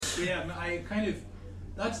yeah, I kind of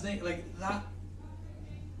that's the thing, like that.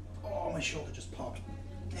 Oh, my shoulder just popped.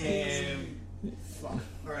 Fuck.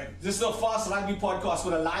 All right. This is the first rugby podcast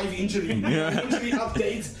with a live injury. Injury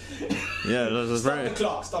update. Yeah, that's Stop very. the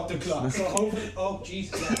clock. Stop the clock. So hopefully, oh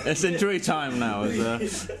Jesus. Yeah. It's injury time now.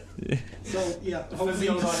 So yeah, The hopefully.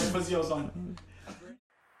 physio's on. The physio's on.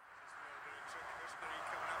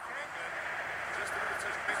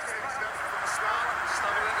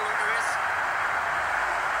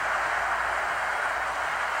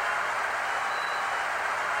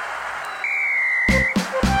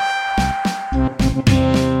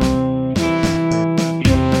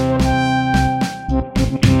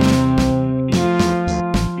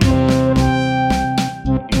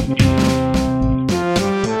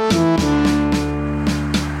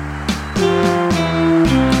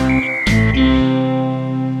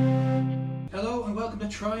 Hello and welcome to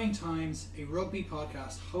Trying Times, a rugby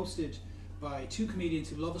podcast hosted by two comedians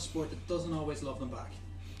who love a sport that doesn't always love them back.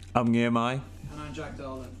 I'm Nehemiah. And I'm Jack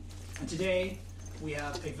Dolan. And today we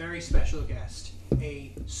have a very special guest,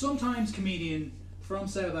 a sometimes comedian from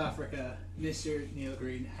South Africa, Mr. Neil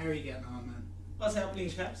Green. How are you getting on, man? What's happening,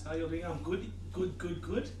 chaps? How you doing? I'm good.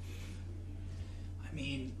 Good. I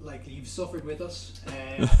mean, like, you've suffered with us.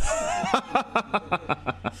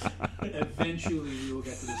 Eventually we will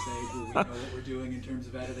get to the stage where we know what we're doing in terms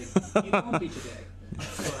of editing. It won't be today.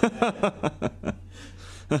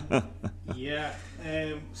 But, yeah.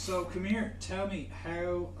 So come here, tell me,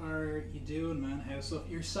 how are you doing, man? How's up?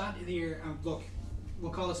 You're sat here and look,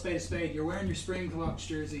 we'll call a spade a spade. You're wearing your Springboks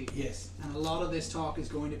jersey. Yes. And a lot of this talk is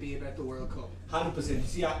going to be about the World Cup. 100%. You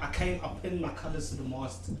see, I pinned my colours to the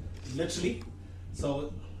mast, literally.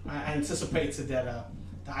 So I anticipated that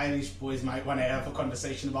the Irish boys might want to have a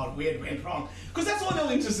conversation about where it went wrong. Because that's what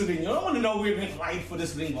they're interested in. You don't want to know where it went right for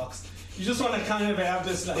this Springboks. You just want to kind of have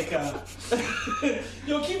this like,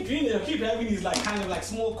 you'll keep doing it. You'll keep having these like kind of like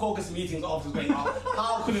small caucus meetings after going,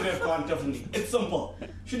 how could it have gone differently? It's simple.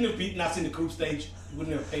 Shouldn't have beaten us in the group stage.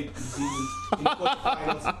 Wouldn't have played New Zealand in the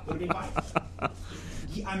quarterfinals. Would have been fine.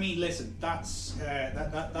 Yeah, I mean, listen, that's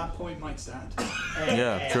that point might stand.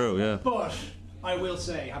 Yeah, true. Yeah. But I will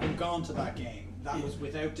say, having gone to that game, that was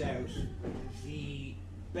without doubt the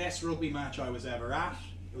best rugby match I was ever at.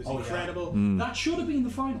 It was incredible. That should have been the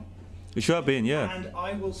final. It should have been. Yeah. And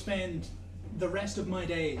I will spend the rest of my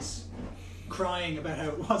days crying about how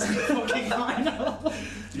it wasn't the fucking final.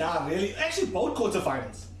 Nah, really. Actually, both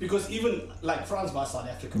quarterfinals. Because even like France versus South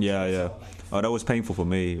Africa. Yeah. So, Yeah. like, Oh, that was painful for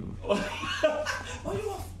me.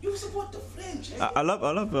 you support the French. Eh? I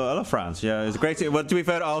love France. Yeah, it's a great team. But to be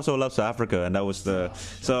fair, I also love South Africa, and that was the.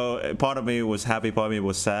 So part of me was happy, part of me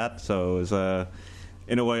was sad. So it was,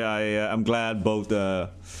 in a way, I'm glad both.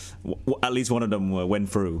 At least one of them went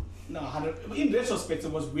through. No, in retrospect,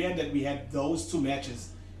 it was weird that we had those two matches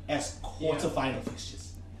as quarterfinal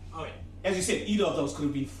fixtures. Oh yeah. As you said, either of those could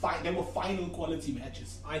have been fine. They were final quality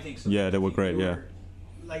matches. I think so. Yeah, they were great. Yeah.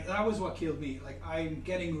 Like, that was what killed me. Like, I'm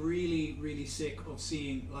getting really, really sick of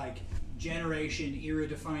seeing like generation era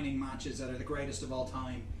defining matches that are the greatest of all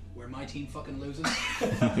time where my team fucking loses. I'm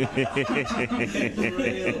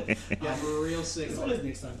real sick. It's of always it.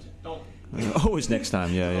 next time. Don't. Always next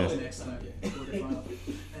time. Yeah. Always next time. Quarterfinal.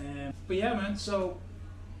 But yeah, man. So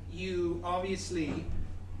you obviously,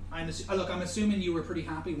 I'm assuming you were pretty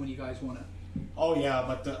happy when you guys won it. Oh yeah,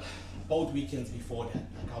 but both weekends before that,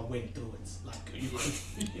 like I went through it. Like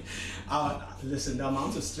listen, the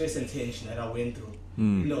amount of stress and tension that I went through, you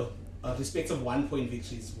know, respective 1-point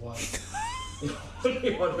victories was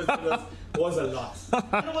was a lot.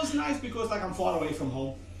 And it was nice because like I'm far away from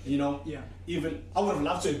home, you know. Yeah. Even I would have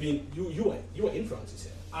loved to have been. You were in France, you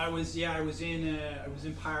said. I was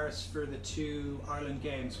in Paris for the 2 Ireland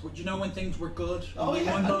games. Do you know when things were good? Oh, We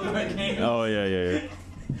yeah. won both our games. Oh yeah.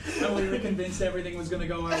 And we were convinced everything was going to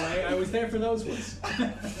go our way. I was there for those ones.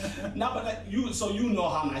 No, but like you know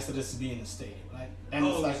how nice it is to be in the stadium, right? And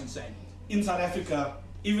it's It like was insane. in South Africa,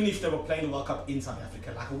 even if they were playing the World Cup in South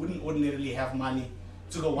Africa, like I wouldn't ordinarily have money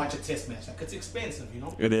to go watch a test match. Like it's expensive, you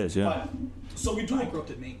know. It is. Yeah. But, so we do.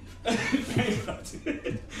 Bankrupted me.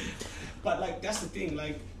 But like that's the thing,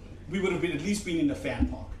 like we would have been at least been in the fan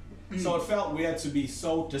park. So it felt weird to be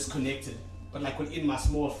so disconnected. But like within my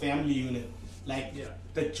small family unit, like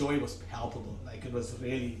the joy was palpable. Like it was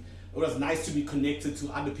nice to be connected to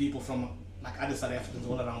other people from like other South Africans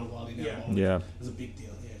all around the world in that moment. Yeah. It was a big deal,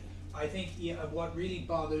 I think what really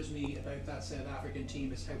bothers me about that South African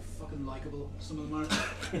team is how fucking likable some of them are.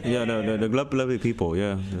 Yeah. The lovely people.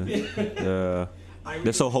 Yeah.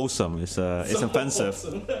 They're so wholesome. It's offensive.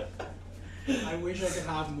 Awesome. I wish I could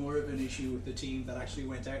have more of an issue with the team that actually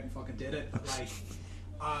went out and fucking did it.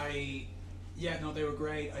 Like, Yeah, no, they were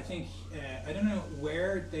great. I think I don't know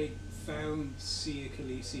where they found Sia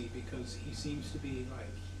Khaleesi because he seems to be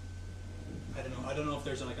like I don't know if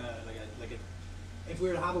there's like a if we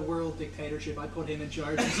were to have a world dictatorship, I'd put him in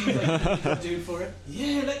charge. He seems like a good dude for it.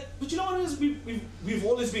 Yeah, but you know what it is? We've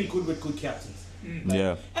always been good with good captains.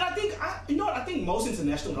 Yeah. And I think most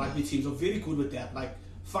international rugby teams are very good with that, like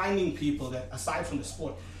finding people that aside from the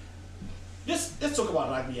sport. Let's talk about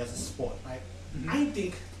rugby as a sport, right? Mm-hmm. I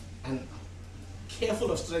think, and I'm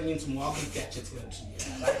careful of straying into Margaret Thatcher territory,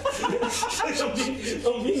 right?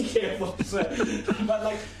 I'm being careful, but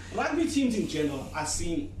like rugby teams in general, I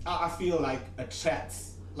feel like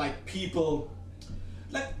attracts like people,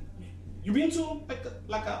 like you've been to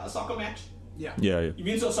like a soccer match. Yeah. You've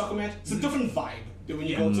been to a soccer match. It's a different vibe than when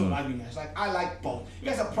you go to a rugby match. Like I like both. You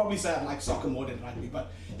guys have probably said I like soccer more than rugby,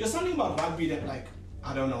 but there's something about rugby that like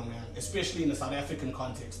I don't know, man. Especially in the South African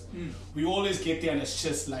context, we always get there and it's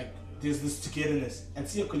just like there's this togetherness. And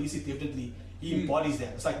Sia Khaleesi definitely he embodies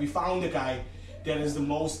that. It's like we found a guy that is the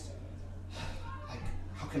most like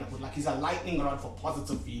how can I put like he's a lightning rod for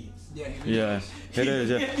positive feelings. Yeah. It is.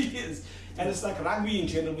 Yeah. He is. And it's like rugby in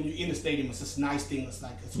general. When you're in the stadium, it's this nice thing. It's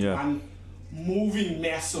like it's one moving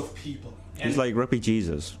mass of people. And He's like rugby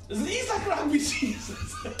Jesus. He's like rugby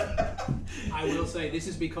Jesus. I will say this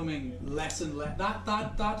is becoming less and less.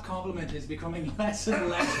 That compliment is becoming less and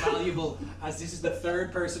less valuable as this is the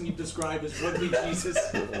third person you've described as rugby Jesus.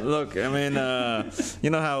 Look, I mean, you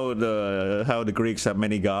know how the Greeks have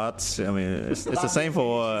many gods. I mean, it's the same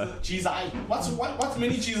for. Jesus. What's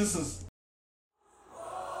many Jesuses?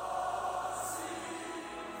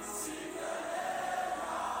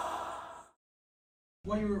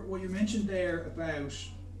 What you mentioned there about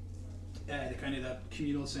the kind of that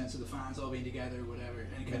communal sense of the fans all being together or whatever,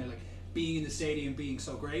 and kind of like being in the stadium being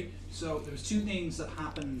so great. So there was two things that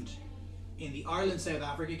happened in the Ireland-South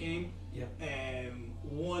Africa game. Yeah.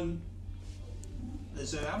 One, the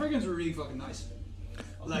South Africans were really fucking nice.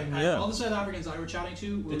 Like Yeah. all the South Africans I were chatting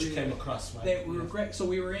to were That you really, came across, right? they were great. So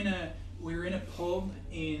we were in a pub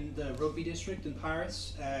in the rugby district in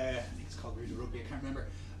Paris. I think it's called Rue de Rugby. I can't remember.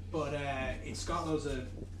 But it's got loads of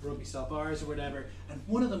rugby style bars or whatever, and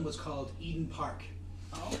one of them was called Eden Park.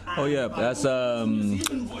 Oh yeah, that's a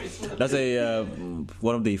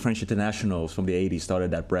one of the French internationals from the '80s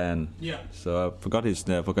started that brand. Yeah. So I forgot his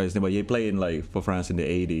name, but he played for France in the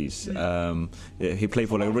 '80s. He played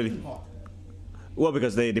for like really well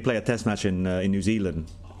because they play a test match in New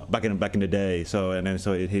Zealand back in the day. So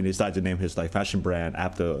he decided to name his like fashion brand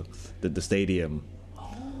after the stadium.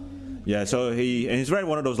 Yeah, so he's very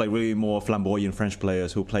one of those like really more flamboyant French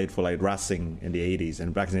players who played for like Racing in the '80s,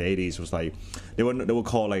 and back in the '80s was like they would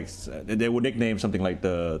call like they would nickname something like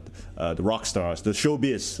the rock stars, the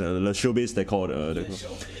showbiz they called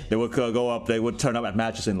they would go up, they would turn up at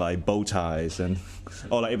matches in like bow ties and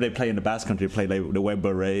or like if they play in the Basque Country, they wear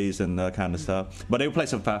berets and that kind of stuff. But they would play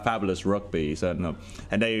some fabulous rugby, and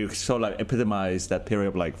they sort of like epitomize that period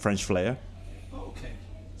of like French flair. Okay,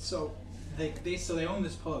 so they own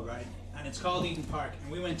this pub, right? And it's called Eden Park,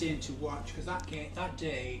 and we went in to watch because that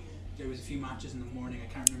day there was a few matches in the morning. I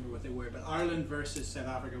can't remember what they were, but Ireland versus South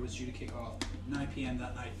Africa was due to kick off 9 p.m.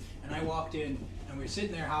 that night. And I walked in, and we were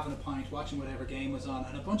sitting there having a pint, watching whatever game was on,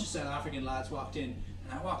 and a bunch of South African lads walked in.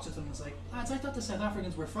 And I walked up to them and was like, lads, I thought the South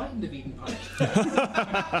Africans were frightened of Eden Park.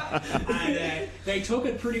 And they took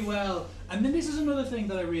it pretty well. And then this is another thing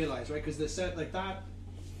that I realised, right? Because the South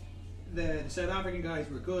African guys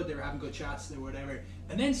were good, they were having good chats, they were whatever.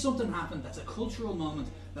 And then something happened that's a cultural moment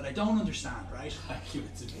that I don't understand, right? Give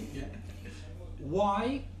it to me. Yeah.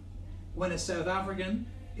 Why, when a South African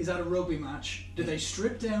is at a rugby match, do they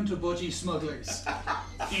strip down to budgie smugglers?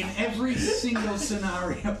 In every single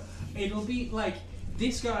scenario. It'll be like,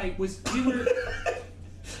 this guy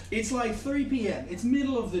it's like 3 p.m, it's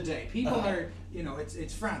middle of the day. People are,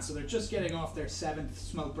 it's France, so they're just getting off their 7th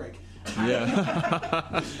smoke break.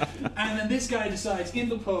 Yeah. And then this guy decides in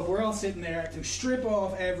the pub, we're all sitting there, to strip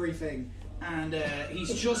off everything, and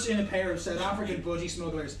he's just in a pair of South African budgie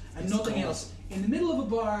smugglers and nothing else in the middle of a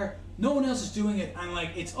bar. No one else is doing it, and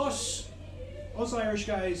like it's us Irish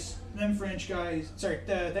guys, them French guys,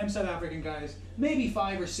 them South African guys, maybe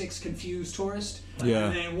 5 or 6 confused tourists, Yeah.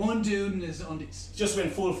 and then one dude in his undies. Just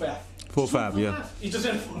went full fab. Full fab, yeah. He just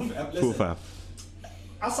went full fab. Full fab.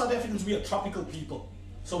 Us South Africans, we are tropical people.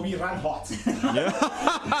 So we run hot.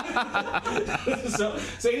 so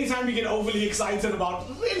anytime we get overly excited about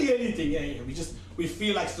really anything, we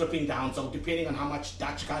feel like stripping down. So depending on how much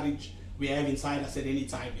Dutch courage we have inside us at any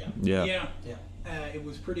time, Yeah. It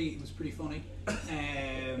was pretty funny.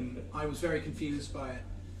 I was very confused by it.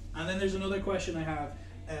 And then there's another question I have.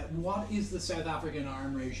 What is the South African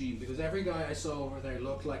arm regime? Because every guy I saw over there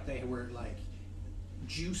looked like they were like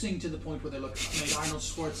juicing to the point where they looked like Arnold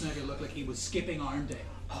Schwarzenegger looked like he was skipping arm day.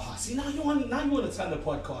 Oh, see, now you want to turn the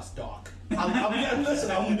podcast dark.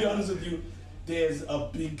 Listen, I'm gonna be honest with you. There's a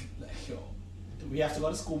big we have to go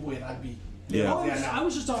to schoolboy rugby. Yeah. I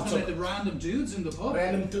was just talking about the random dudes in the pub.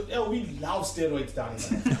 We love steroids down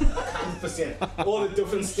here. 100%. All the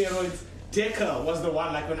different steroids. Decker was the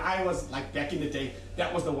one, like when I was like back in the day,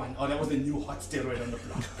 that was the one. Oh, that was the new hot steroid on the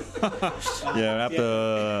block.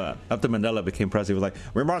 Yeah, after Mandela became president, he was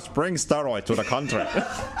like, we must bring steroids to the country.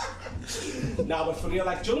 Nah, but for real,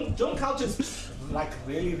 like gym culture's like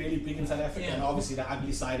really, really big in South Africa, Yeah. and obviously the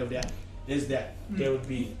ugly side of that is that there would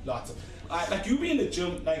be lots of like you be in the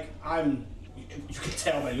gym, like you can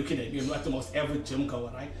tell by looking at me, I'm not the most average gym goer,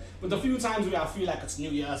 right? But the few times where I feel like it's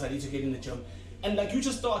New Year's, I need to get in the gym, and like you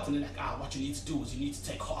just start and they're like, what you need to do is you need to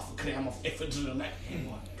take half a gram of ephedrine. I'm like, hang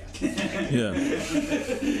on, guys. Yeah.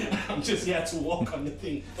 I'm just here to walk on the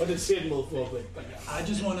thing, on the treadmill for a bit. But yeah. I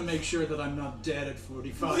just want to make sure that I'm not dead at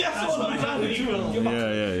 45. Yeah, that's what I'm trying to do.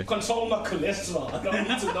 Yeah. Control my cholesterol. I don't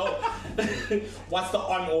need to know what's the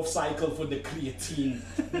on-off cycle for the creatine.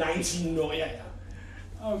 19, no, yeah.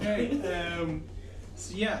 Okay.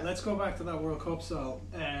 So yeah, let's go back to that World Cup. So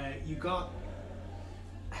you got.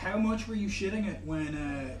 How much were you shitting it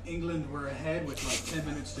when England were ahead with like 10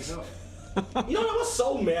 minutes to go? You know, I was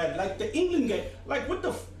so mad. Like the England game, like with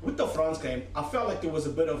the France game, I felt like there was a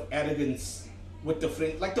bit of arrogance with the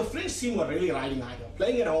French. Like the French team were really riding high.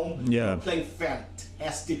 Playing at home, Yeah. playing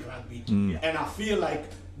fantastic rugby, and I feel like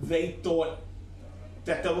they thought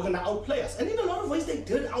that they were gonna outplay us. And in a lot of ways, they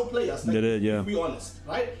did outplay us. Like, They did, yeah. To be honest,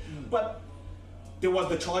 right? But there was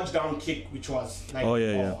the charge down kick, which was like,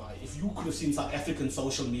 if you could have seen South African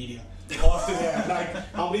social media after that, like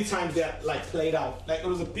how many times that like played out, like it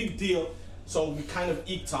was a big deal. So we kind of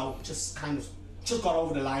eked out, just got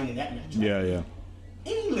over the line in that match. Right? Yeah.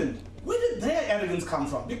 England, where did their arrogance come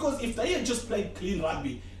from? Because if they had just played clean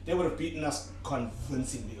rugby, they would have beaten us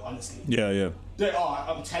convincingly, honestly. Yeah. They are,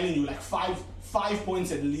 I'm telling you, like five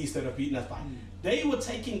points at least that have beaten us by. They were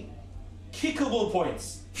taking kickable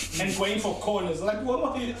points and going for corners. Like, what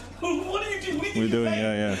are you doing? What are you doing,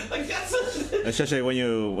 yeah. Like, that's Especially when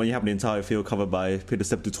you have the entire field covered by Peter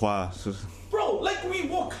Step Dutois. So, bro, like we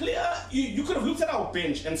were clear. You could have looked at our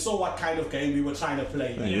bench and saw what kind of game we were trying to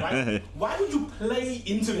play, right? Why would you play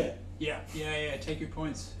into that? Yeah. Take your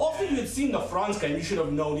points. After you had seen the France game, you should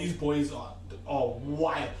have known these boys are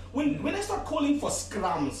wild. When they start calling for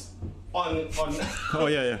scrums on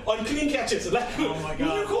on clean catches, like Oh my God.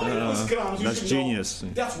 when you're calling for scrums, you that's should genius. know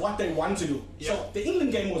that's what they want to do. Yeah. So the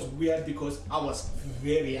England game was weird because I was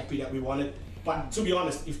very happy that we won it. But to be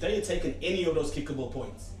honest, if they had taken any of those kickable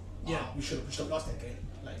points, we should have lost that game.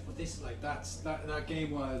 Like, But this, like, that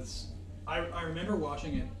game was. I remember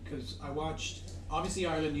watching it because I watched obviously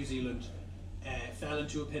Ireland, New Zealand, fell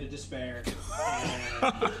into a pit of despair.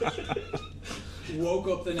 Woke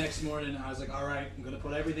up the next morning and I was like, all right, I'm gonna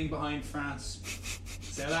put everything behind France.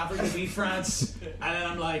 South Africa beat France, and then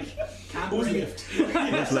I'm like, can't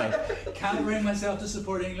bring myself to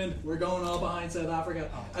support England. We're going all behind South Africa,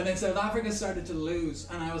 and then South Africa started to lose,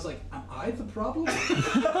 and I was like, am I the problem?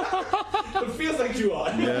 it feels like you are.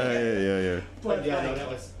 Yeah. But yeah, no, that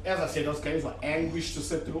was, as I said, those games were anguish to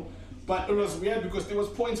sit through. But it was weird because there was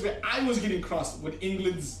points where I was getting crossed with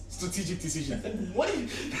England's strategic decisions. And what are you,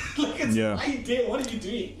 like, it's right there, what are you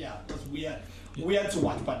doing? Yeah, it was weird. Weird to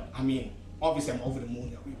watch, but I mean, obviously I'm over the moon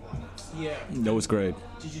that we won. Yeah. That was great.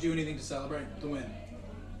 Did you do anything to celebrate the win?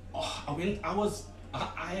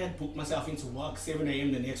 I had booked myself into work 7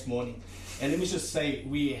 a.m. the next morning. And let me just say,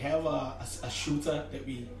 we have a shooter that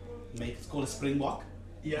we make, it's called a Springbok.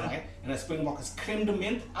 Yeah. Right? And a Springbok is creme de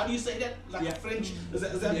menthe. How do you say that? Like Yeah. French? Is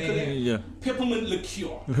that correct? Yeah. Peppermint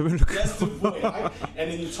liqueur. That's the boy, right?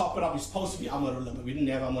 And then you top it up. It's supposed to be amarula, but we didn't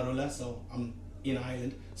have amarula, so I'm in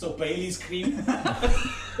Ireland. So Bailey's cream.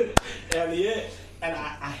 and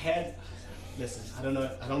I had, listen, I don't know,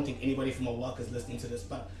 I don't think anybody from my work is listening to this,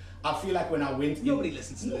 but I feel like when I went Nobody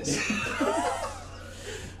listens to this.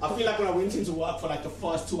 I feel like when I went into work for like the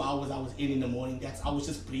first 2 hours I was in the morning, I was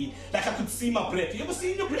just breathing. Like I could see my breath. You ever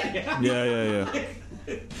seen your breath? Yeah.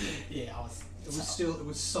 Yeah, I was. It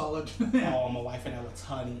was solid. Oh, my wife and I were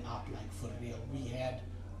turning up like for real. We had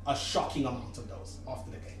a shocking amount of those after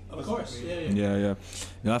the game. Of course, yeah.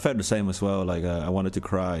 Yeah. I felt the same as well. Like I wanted to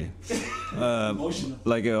cry. Emotional.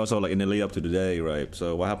 Like also like in the lead up to the day, right?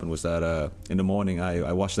 So what happened was that in the morning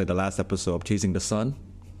I watched like the last episode of Chasing the Sun.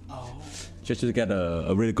 Oh. Just to get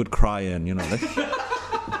a really good cry in, you know. Like,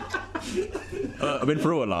 I've been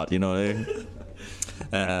through a lot, you know.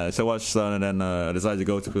 So I watched Sun, and then I decided to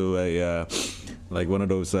go to a like one of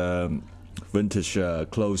those vintage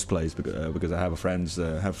clothes place because I have friends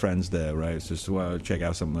there, right? So just want to check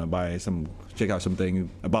out check out something.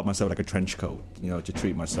 I bought myself like a trench coat, to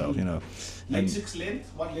treat myself, Length,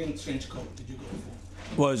 length? What length trench coat did you go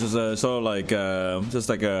for? Well, it's just sort of like just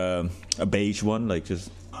like a beige one, like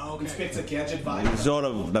just. Inspector Gadget vibe. Sort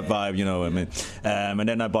of that vibe, I mean. And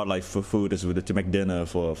then I bought like for food to make dinner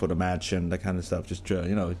for the match and that kind of stuff. Just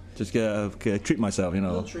treat myself,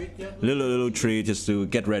 Little treat, yeah. Little treat just to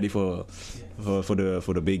get ready for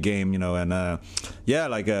the big game, And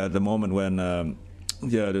like the moment when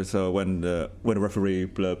when the referee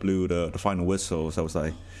blew the final whistle, so I was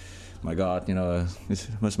like, my God, this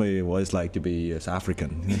must be what it's like to be South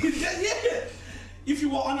African. Yeah. If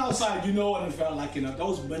you were on our side, you know what it felt like.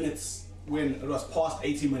 Those minutes when it was past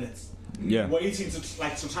 80 minutes, waiting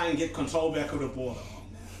to try and get control back of the ball. Oh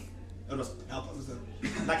man, it was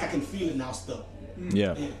like I can feel it now still.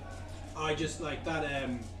 Yeah. I just like that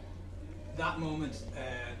that moment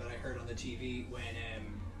that I heard on the TV when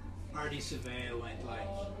Artie Surveil went like,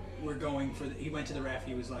 we're going for. He went to the ref.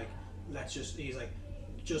 He was like, he's like,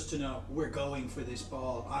 just to know we're going for this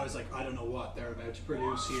ball. I was like, I don't know what they're about to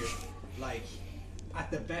produce here, like. At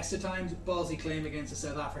the best of times, ballsy claim against the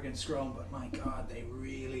South African scrum, but my God, they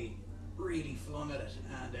really, really flung at it.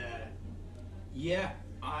 And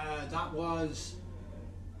that was,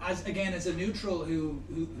 as a neutral who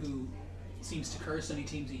seems to curse any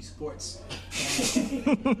teams he supports.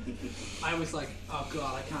 I was like, oh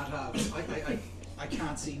God, I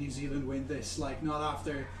can't see New Zealand win this. Like not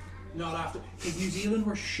after, because New Zealand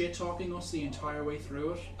were shit talking us the entire way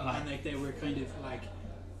through it, and like they were kind of like.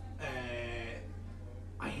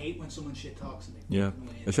 I hate when someone shit talks me. Yeah,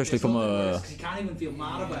 especially from a. You can't even feel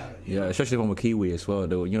mad about it. Yeah, especially from a Kiwi as well.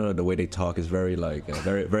 The way they talk is very like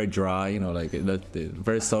very very dry.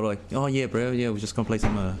 Very subtle. Like, oh yeah, bro, yeah, we're just gonna play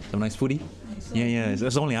some nice footy. Yeah,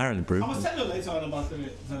 it's only Ireland, bro. I was telling you later on about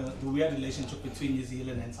the weird relationship between New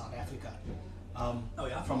Zealand and South Africa.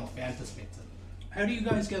 From a fan perspective. How do you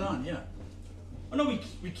guys get on? Yeah. Oh, no,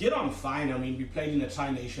 we get on fine. I mean, we played in the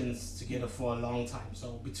Tri-Nations together for a long time.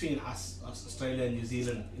 So between us, Australia and New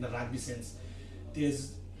Zealand, in a rugby sense,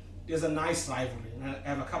 there's a nice rivalry. And I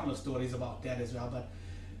have a couple of stories about that as well. But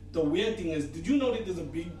the weird thing is, did you know that there's a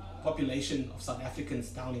big population of South Africans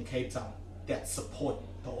down in Cape Town that support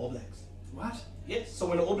the All Blacks? What? Yes. So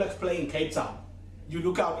when the All Blacks play in Cape Town, you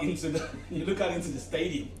look out into the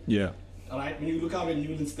stadium. Yeah. All right. When you look out in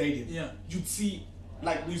Newland Stadium, you'd see.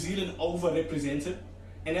 Like New Zealand overrepresented,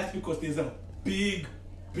 and that's because there's a big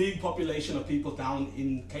population of people down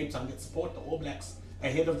in Cape Town that support the All Blacks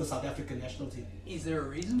ahead of the South African national team. Is there a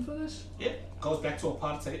reason for this? Yeah, goes back to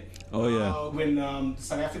apartheid. Oh yeah. When the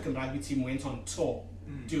South African rugby team went on tour,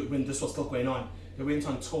 when this was still going on, they went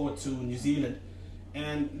on tour to New Zealand,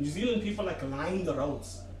 and New Zealand people like lined the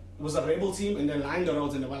roads. It was a rebel team, and they lined the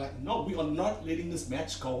roads, and they were like, "No, we are not letting this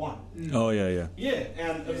match go on." Oh yeah. Yeah,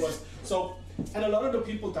 and it was so. And a lot of the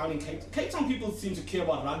people down in Cape Town people seem to care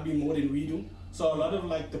about rugby more than we do. So a lot of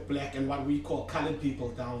like the black and what we call colored people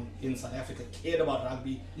down in South Africa cared about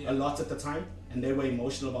rugby a lot at the time, and they were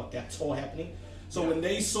emotional about that tour happening. So when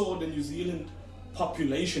they saw the New Zealand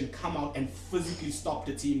population come out and physically stop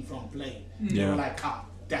the team from playing, they were like,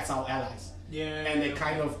 that's our allies. Yeah. And they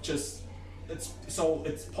kind of just, it's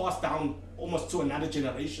passed down almost to another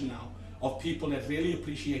generation now of people that really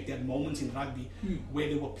appreciate that moment in rugby where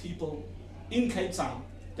there were people in Cape Town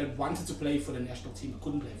that wanted to play for the national team,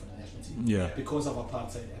 couldn't play for the national team because of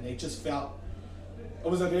apartheid, and they just felt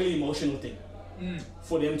it was a really emotional thing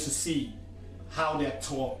for them to see how that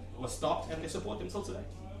tour was stopped, and they support them till today.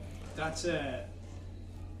 That's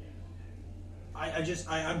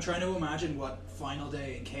I'm trying to imagine what final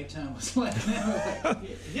day in Cape Town was like. I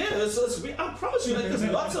promise you, like, there's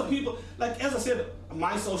lots of people. Like as I said,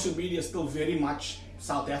 my social media is still very much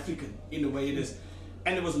South African in the way it is.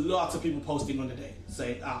 And there was lots of people posting on the day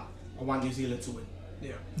saying, I want New Zealand to win.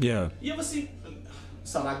 Yeah. You ever see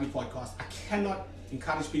South Rugby podcast? I cannot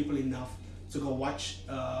encourage people enough to go watch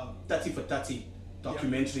 30 for 30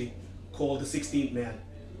 documentary called The 16th Man.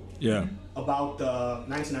 Yeah. About the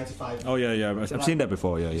 1995. Oh yeah. I've seen that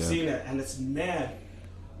before. Yeah. I've seen it, and it's mad.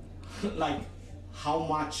 Like how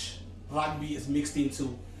much rugby is mixed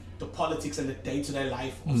into the politics and the day-to-day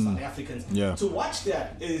life of South Africans. Yeah. To watch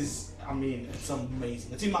that is, I mean, it's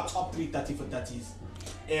amazing. It's in my top 3 30 for 30s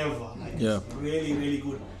ever. Like, it's really, really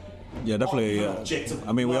good. Yeah, definitely.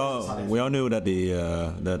 I mean, we all knew that the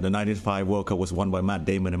 1995 World Cup was won by Matt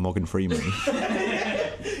Damon and Morgan Freeman.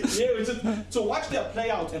 To watch that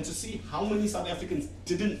play out and to see how many South Africans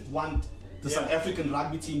didn't want the South African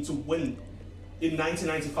rugby team to win in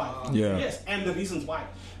 1995. Yeah. Yes, and the reasons why.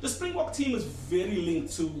 The Springbok team is very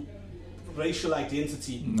linked to racial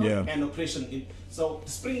identity Yeah. and oppression. So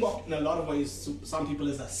the Springbok, in a lot of ways, to some people,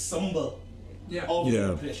 is a symbol Yeah. of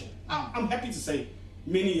Yeah. oppression. I'm happy to say,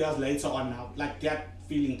 many years later on now, like that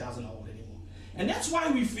feeling doesn't hold anymore. And that's why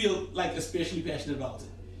we feel like especially passionate about it.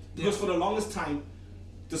 Because for the longest time,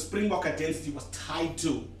 the Springbok identity was tied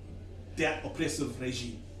to that oppressive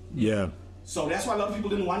regime. Yeah. So that's why a lot of people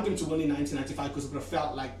didn't want them to win in 1995 because it would have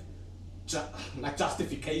felt like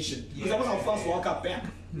justification. Because that was our first World Cup back.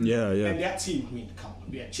 Yeah. Yeah. And that team, I mean, come on,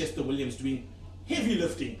 we had Chester Williams doing heavy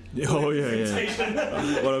lifting. Oh, yeah, yeah.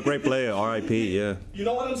 yeah. What a great player, R.I.P. Yeah. You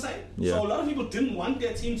know what I'm saying? Yeah. So a lot of people didn't want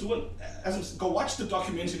their team to win. Go watch the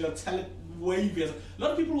documentary, they'll tell it way better. A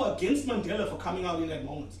lot of people were against Mandela for coming out in that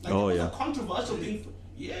moment. Like, Oh, it was yeah. a controversial thing.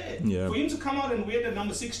 Yeah. For him to come out and wear the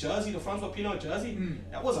number 6 jersey, the Francois Pienaar jersey,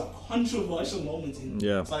 that was a controversial moment in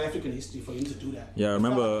Yeah. South African history for him to do that. Yeah, I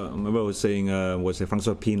remember I was saying, was it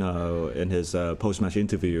Francois Pienaar in his post-match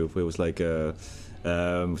interview, it was like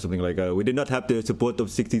something like, we did not have the support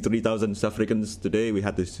of 63,000 South Africans today, we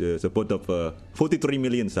had the support of 43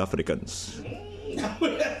 million South Africans.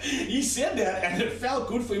 He said that, and it felt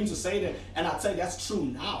good for him to say that, and I'd say that's true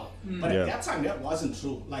now. But Yeah. at that time, that wasn't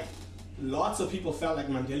true. Like, lots of people felt like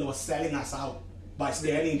Mandela was selling us out by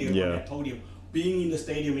standing there Yeah. on that podium, being in the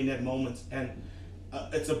stadium in that moment, and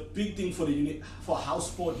it's a big thing for for how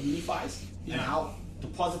sport unifies and how the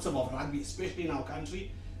positive of rugby, especially in our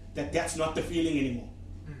country, that's not the feeling anymore.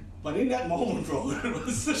 But in that moment, bro, it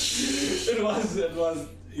was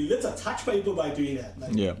you lit a touch paper by doing that.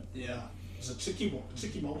 Like, Yeah. yeah, it's a tricky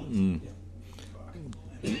moment. Yeah.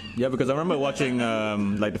 Yeah, because I remember watching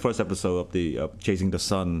like the first episode of the Chasing the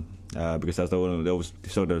Sun, because that's the one that was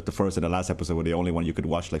the first and the last episode were the only one you could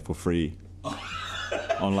watch like for free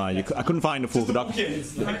online. I couldn't find the full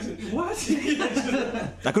What?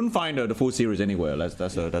 I couldn't find the full series anywhere. That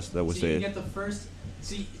was So you it. get the first.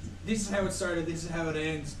 See, this is how it started. This is how it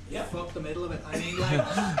ends. Yeah. Fuck the middle of it. I mean, like,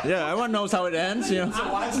 Yeah, everyone knows how it ends. You know. It's a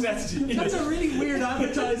wide strategy. that's a really weird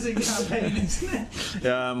advertising campaign, isn't it?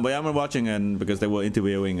 But I remember watching, and because they were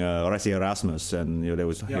interviewing Rassie Erasmus, and he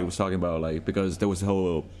Yeah. was talking about like, because there was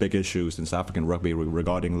whole big issues in South African rugby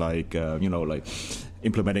regarding like like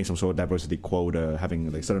implementing some sort of diversity quota,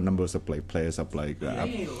 having like certain numbers of like players up like They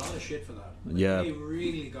ate a lot of shit for that. Like, Yeah. They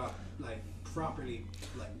really got like properly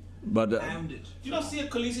like but pounded. You know, see,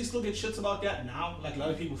 Khaleesi still get shits about that now. Like, a lot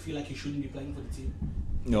of people feel like he shouldn't be playing for the team.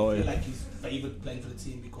 no, Feel like he's favored playing for the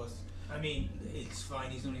team because I mean, it's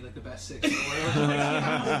fine. He's only like the best 6 in the world.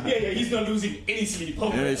 yeah, he's not losing any sleep.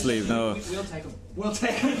 any sleep, no. We'll take him. We'll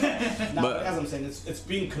take him. Now, But- but as I'm saying, it's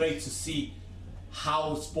been great to see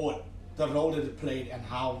how sport, the role that it played, and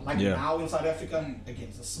how, like Yeah. now in South Africa, again,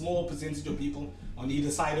 it's a small percentage of people on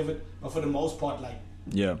either side of it, but for the most part, like,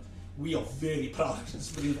 Yeah. we are very proud of the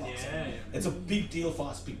Springboks. Yeah. It's a big deal for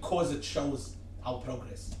us because it shows our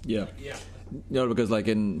progress. Yeah. Yeah. Yeah, because like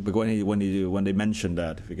when they mentioned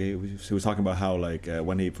that, he was talking about how like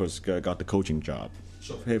when he first got the coaching job,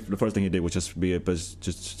 Sure. the first thing he did was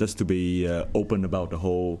just to be open about the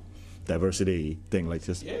whole diversity thing, like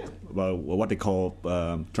just Yeah. about what they call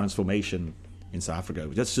transformation in South Africa.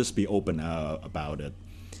 Just be open about it,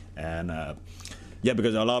 and yeah,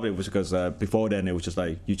 because a lot of it was because before then it was just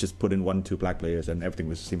like you just put in 1-2 black players and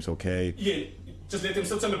everything seems okay. Yeah, just let them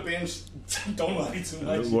sit on the bench. Don't worry too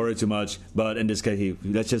much. Worry too much, but in this case,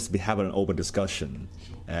 let's just have an open discussion,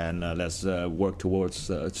 and let's work towards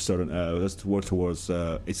a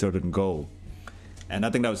certain goal. And I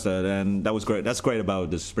think that was great. That's great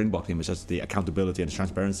about the Springbok team. It's just the accountability and the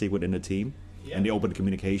transparency within the team, Yeah. and the open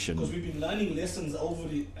communication. Because we've been learning lessons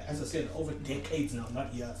as I said, over decades now,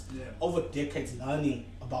 not years. Yeah. Over decades learning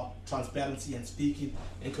about transparency and speaking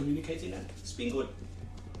and communicating, and it's been good.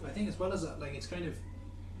 I think as well as that, like it's kind of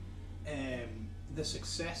the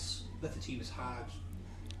success that the team has had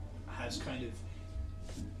has kind of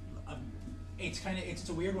it's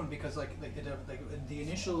a weird one because like the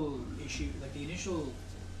initial issue, like the initial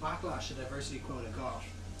backlash the diversity quota got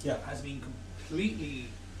Yeah. has been completely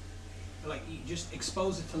like you just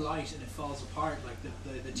expose it to light and it falls apart. Like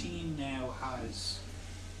the team now has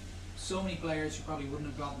so many players who probably wouldn't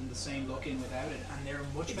have gotten the same look in without it, and they're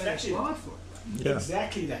a much better Exactly. squad for it. Yeah.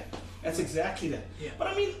 Exactly that. That's exactly that. Yeah. But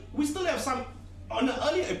I mean, we still have some. On the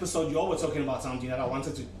earlier episode, you all were talking about something that I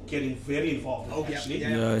wanted to get very involved with. Oh, yeah, actually. yeah.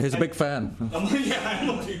 Yeah, he's a big fan. I'm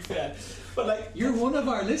a big fan. But like, You're one of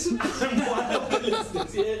our listeners. I'm one of the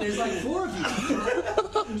listeners. Yeah. There's like 4 of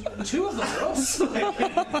you. 2 of them are us.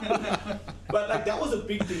 But like that was a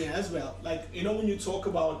big thing as well. Like, you know, when you talk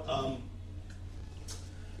about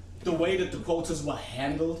the way that the quotas were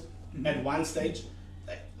handled at one stage.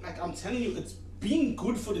 Like I'm telling you, it's been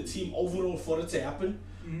good for the team overall for it to happen,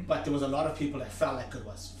 but there was a lot of people that felt like it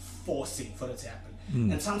was forcing for it to happen.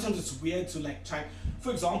 And sometimes it's weird to like try.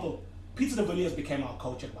 For example, Peter de Villiers became our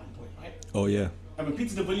coach at one point, right? Oh yeah. And when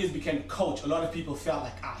Peter de Villiers became coach, a lot of people felt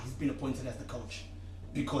like, he's been appointed as the coach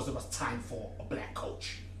because there was time for a black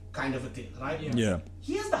coach, kind of a thing, right? Yeah.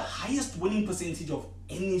 He has the highest winning percentage of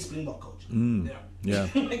any Springbok coach. Yeah.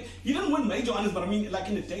 Like, he didn't win major honors, but I mean, like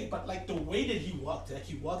in the day, but like the way that he worked, like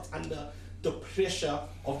he worked under the pressure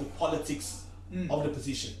of the politics of the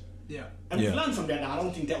position. Yeah. And we've learned from that now. I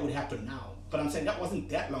don't think that would happen now, but I'm saying that wasn't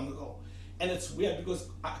that long ago. And it's weird because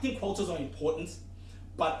I think quotas are important,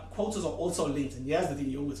 but quotas are also linked, and here's the thing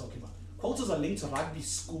you're always talking about. Quotas are linked to rugby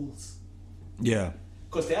schools. Yeah.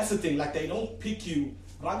 Because that's the thing, like they don't pick you.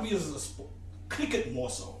 Rugby is a sport, cricket more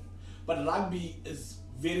so, but rugby is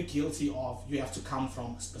very guilty of you have to come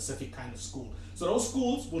from a specific kind of school. So those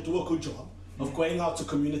schools will do a good job of going out to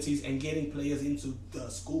communities and getting players into the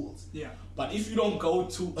schools. Yeah. But if you don't go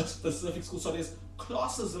to a specific school, so there's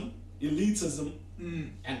classism, elitism,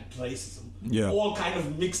 and racism, all kind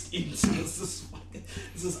of mixed into this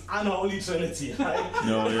unholy trinity, right?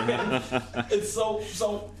 No, yeah. It's so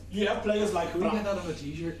you have players like Can we get that on a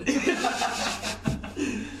t-shirt?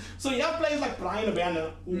 So you have players like Brian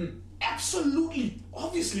Abana who absolutely,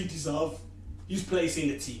 obviously deserve his place in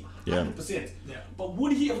the team, 100%. Yeah. But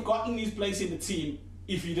would he have gotten his place in the team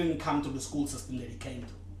if he didn't come to the school system that he came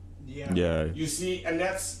to? Yeah. Yeah. You see, and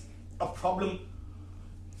that's a problem.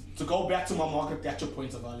 To go back to my Margaret Thatcher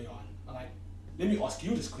point of earlier on, all right? Let me ask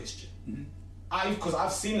you this question. Because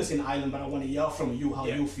I've seen this in Ireland, but I want to hear from you how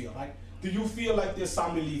you feel, right? Do you feel like there's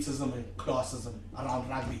some elitism and classism around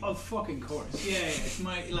rugby? Of fucking course. Yeah, it's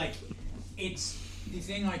my, like, it's the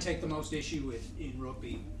thing I take the most issue with in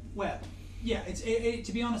rugby. Well, yeah,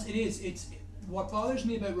 to be honest, it is. It's what bothers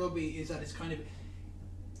me about rugby is that it's kind of,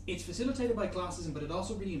 it's facilitated by classism, but it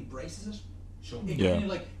also really embraces it. Sure. It kind of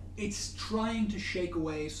like, it's trying to shake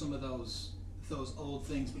away some of those old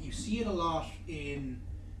things, but you see it a lot in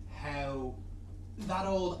how that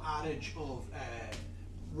old adage of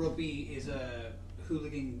rugby is a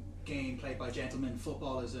hooligan game played by gentlemen,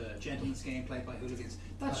 football is a gentleman's game played by hooligans.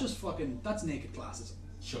 That's just fucking, that's naked classism.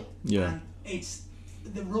 Sure. Yeah. And it's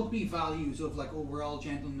the rugby values of like, oh, we're all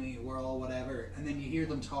gentlemanly, we're all whatever, and then you hear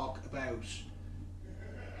them talk about,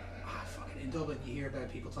 fucking in Dublin, you hear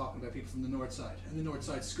about people talking about people from the north side and the north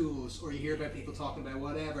side schools, or you hear about people talking about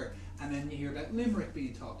whatever, and then you hear about Limerick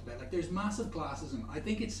being talked about. Like, there's massive classism. I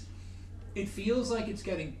think it feels like it's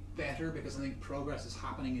getting better because I think progress is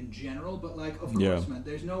happening in general, but like, of course, man,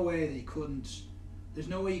 there's no way you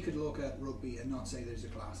could look at rugby and not say there's a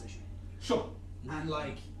class issue. Sure. And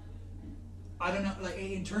like, I don't know, like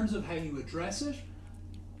in terms of how you address it,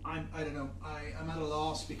 I don't know, I'm at a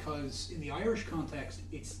loss because in the Irish context,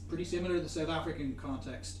 it's pretty similar to the South African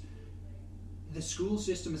context. The school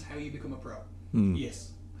system is how you become a pro.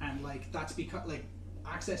 Yes. And like, that's because like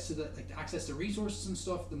access to resources and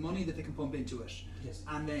stuff, the money that they can pump into it. Yes.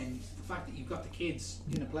 And then the fact that you've got the kids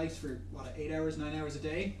in a place for 8 hours, 9 hours a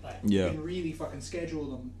day. Right. Yeah. You can really fucking schedule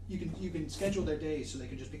them. You can schedule their days so they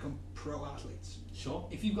can just become pro athletes. Sure.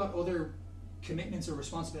 If you've got other commitments or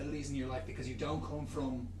responsibilities in your life because you don't come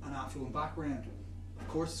from an affluent background, of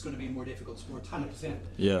course it's going to be a more difficult sport. 100%.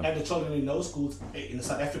 Yeah. And the children in those schools, in the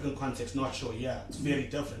South African context, not sure, it's very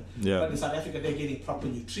different. Yeah. But in South Africa, they're getting proper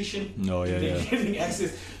nutrition. Oh, yeah, They're yeah. getting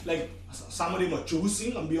access. Like, some of them are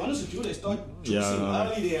juicing. I'll be honest with you, they start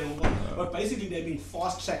juicing early there. But basically, they're being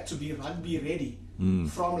fast-tracked to be rugby ready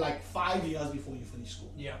from like 5 years before you finish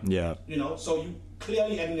school. Yeah. Yeah. You know, so you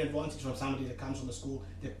clearly had an advantage from somebody that comes from a school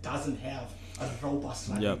that doesn't have a robust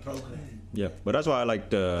rugby program. Yeah, but that's why I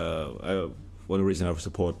like one of the reasons I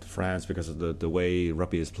support France, because of the way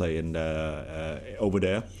rugby is played over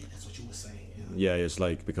there. Yeah, that's what you were saying. Yeah, it's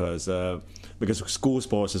like because school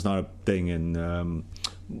sports is not a thing in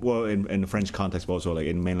in the French context, but also like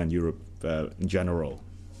in mainland Europe in general,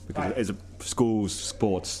 because it's a school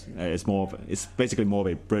sports. It's basically more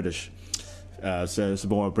of a British. So it's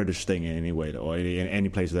more a British thing in any way, or in any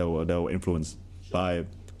place that were influenced by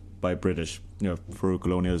British, through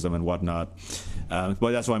colonialism and whatnot.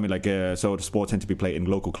 But that's why I mean, like, so the sports tend to be played in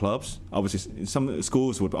local clubs. Obviously, some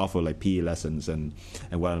schools would offer like PE lessons and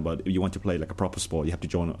whatnot. But if you want to play like a proper sport, you have to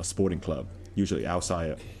join a sporting club, usually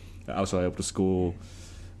outside of the school.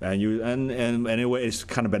 And anyway, it's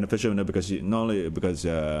kind of beneficial, because not only because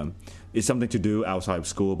it's something to do outside of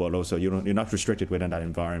school, but also you're not restricted within that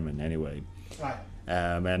environment anyway. Right.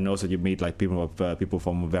 And also you meet like people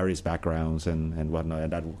from various backgrounds and whatnot,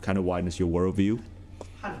 and that kind of widens your worldview.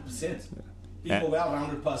 100%. Being a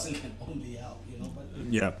well-rounded person can only help, But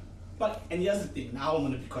Yeah. But, and here's the thing, now I'm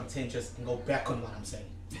going to be contentious and go back on what I'm saying.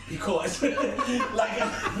 Because, like,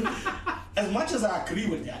 as much as I agree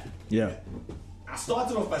with that, Yeah. I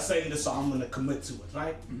started off by saying this, so I'm going to commit to it,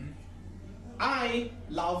 right? I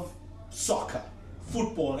love soccer,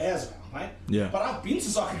 football as well, right? Yeah. But I've been to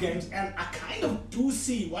soccer games and I kind of do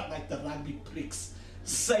see what like the rugby pricks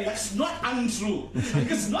say. Like, it's not untrue.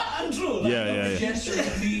 Like, it's not untrue. Like, Yeah. Gesture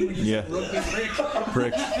to me when you Yeah. said rugby prick.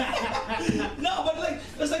 Prick. No, but like,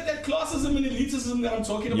 it's like that classism and elitism that I'm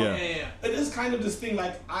talking about. Yeah. It is kind of this thing,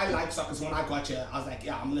 like, I like soccer, so when I got here, I was like,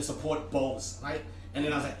 yeah, I'm gonna support Bows, right? And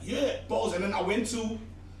then I was like, yeah, Bows. And then I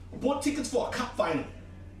bought tickets for a cup final.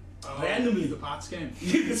 Randomly. The Pats game.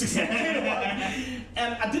 That's exactly right.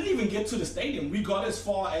 And I didn't even get to the stadium. We got as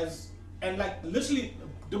far as, and like literally,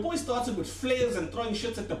 the boys started with flares and throwing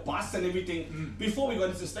shits at the bus and everything. Before we got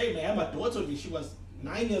into the stadium, I had my daughter with me. She was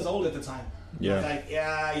 9 years old at the time. Yeah. I was like,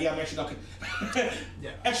 yeah, I'm actually not gonna,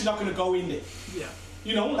 Yeah. actually not gonna go in there. Yeah.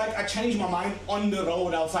 You know, like I changed my mind on the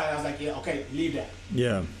road outside. I was like, yeah, okay, leave that.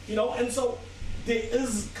 Yeah. You know, and so there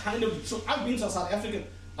is kind of, so I've been to a South African,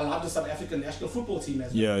 I love the South African national football team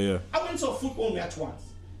as well. Yeah. I went to a football match once,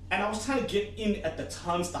 and I was trying to get in at the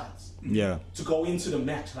turnstiles Yeah. to go into the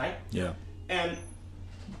match, right? Yeah. And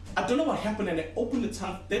I don't know what happened, and they opened the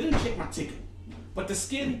turn. They didn't check my ticket, but the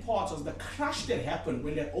scary part was the crash that happened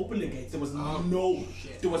when they opened the gates. There was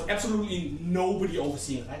shit. there was absolutely nobody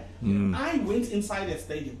overseeing, right? I went inside that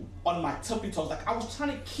stadium on my tippy toes, like I was trying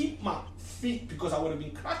to keep my feet because I would have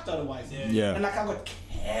been crushed otherwise. Yeah. And like I got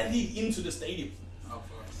carried into the stadium. Oh,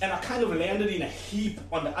 fuck. And I kind of landed in a heap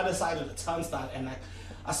on the other side of the turnstile, and like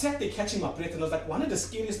I sat there catching my breath, and it was like one of the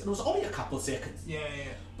scariest. It was only a couple seconds, Yeah.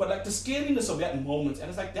 but like the scariness of that moment, and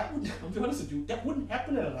it's like that would, I'll be honest with you, that wouldn't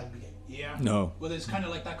happen at a rugby game. Yeah. No. Well, there's kind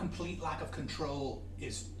of like that complete lack of control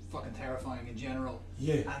is fucking terrifying in general.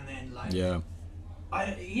 Yeah. And then like. Yeah.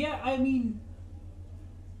 I mean,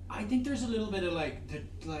 I think there's a little bit of like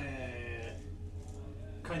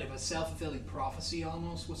kind of a self-fulfilling prophecy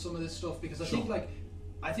almost with some of this stuff, because I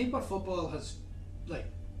think what football has,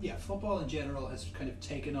 football in general has kind of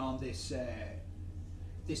taken on this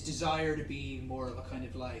this desire to be more of a kind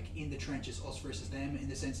of like in the trenches, us versus them, in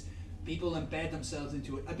the sense people embed themselves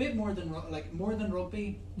into it a bit more than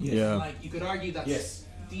rugby. Yeah. Like you could argue that's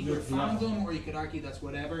deeper fandom, or you could argue that's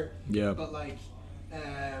whatever. Yeah. But like.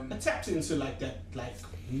 It taps into like that,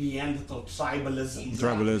 Neanderthal tribalism.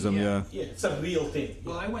 Tribalism, yeah. Yeah, it's a real thing.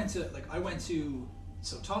 Well, I went to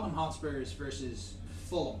Tottenham Hotspurs versus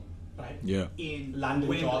Fulham, Right. Yeah. in London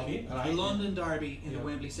Wembley, derby, right? the London derby in the Yeah.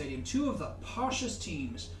 Wembley Stadium. Two of the poshest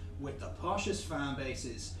teams with the poshest fan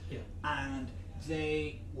bases, Yeah. and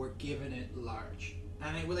they were giving it large.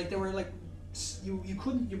 And it was like they were like. You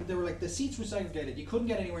couldn't. They were like the seats were segregated. You couldn't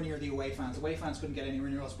get anywhere near the away fans. Away fans couldn't get anywhere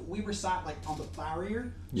near us. But we were sat like on the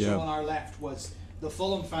barrier. Yeah. So on our left was the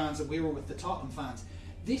Fulham fans, and we were with the Tottenham fans.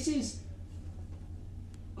 This is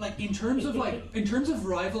like in terms of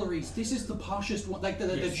rivalries. This is the poshest one. Like the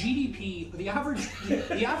GDP, the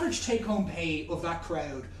average take home pay of that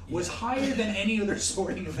crowd was higher than any other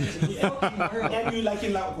sporting event in the fucking world. And you like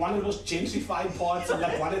in like one of those gentrified parts of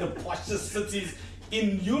like one of the poshest cities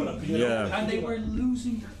in Europe. You know? Yeah. And they were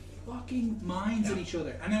losing their fucking minds at each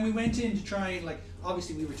other. And then we went in to try and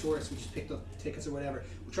obviously we were tourists, we just picked up tickets or whatever.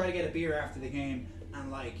 We tried to get a beer after the game,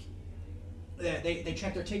 and they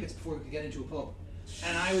checked their tickets before we could get into a pub.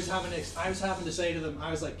 And I was having to say to them,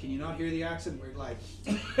 I was like, can you not hear the accent? We're like,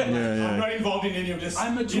 I'm not involved in any of this.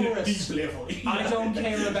 I'm a tourist. Deep level. I don't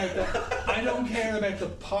care about the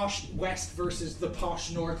posh West versus the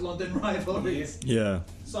posh North London rivalries. Yeah.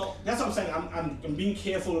 So that's what I'm saying. I'm being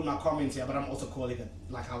careful with my comments here, but I'm also calling it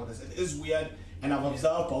like how it is. It is weird, and I've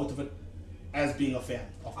observed both of it as being a fan.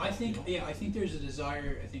 I think there's a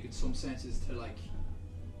desire. I think in some senses to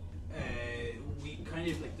we kind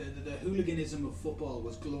of like the hooliganism of football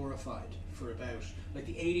was glorified for about like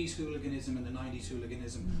the 80s hooliganism and the 90s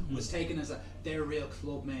hooliganism was taken as they're real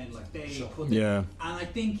club men, like they put them, Yeah. and I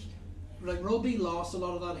think like rugby lost a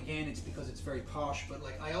lot of that. Again, it's because it's very posh, but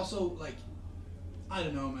like I also like I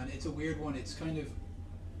don't know, man, it's a weird one. It's kind of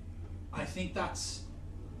I think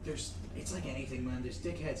it's like anything, man. There's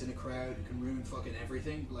dickheads in a crowd who can ruin fucking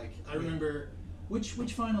everything. Like I remember which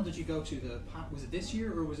final did you go to? Was it this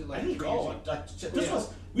year or was it like I didn't 3 go. years ago?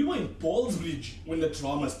 We were in Ballsbridge when the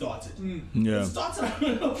drama started. Yeah. It started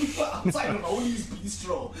we were outside of Oli's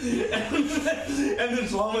Bistro, and the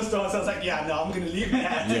drama starts. I was like, yeah, no, I'm gonna leave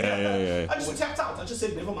that. Yeah. I just tapped out. I just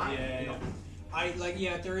said, never mind. Yeah, you know? I like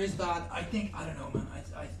there is that. I think I don't know, man.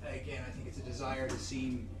 I think it's a desire to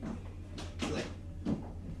seem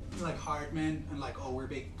like hard men and like, oh, we're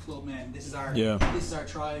big club men. This is our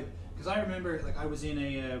tribe. because I remember, like, I was in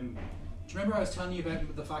a. Do you remember I was telling you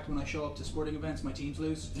about the fact when I show up to sporting events, my teams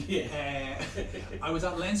lose? Yeah. I was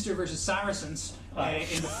at Leinster versus Saracens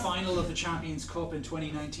in the final of the Champions Cup in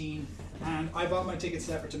 2019, and I bought my tickets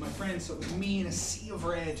separate to my friends, so it was me in a sea of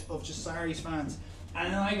red of just Saris fans.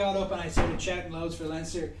 And then I got up and I started shouting loads for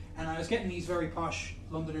Leinster, and I was getting these very posh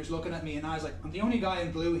Londoners looking at me, and I was like, I'm the only guy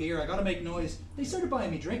in blue here, I gotta make noise. They started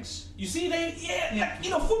buying me drinks. You see, like,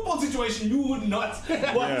 in a football situation, you would not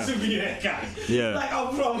want to be that guy. Yeah. Like,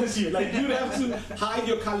 I promise you, like, you'd have to hide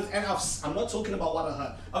your colors. And I'm not talking about what I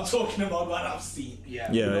heard. I'm talking about what I've seen.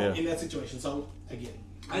 In that situation. So again,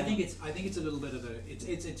 I think it's a little bit of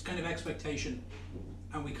it's kind of expectation,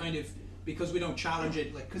 and we kind of, because we don't challenge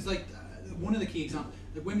it, like, because like one of the key examples,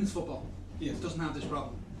 like women's football, doesn't have this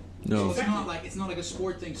problem. No. So it's not like a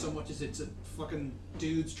sport thing so much as it's a fucking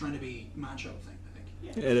dudes trying to be macho thing,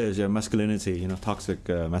 I think. It is, masculinity, toxic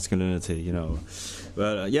masculinity,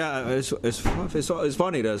 But it's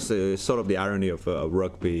funny. There's sort of the irony of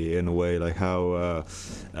rugby in a way, like how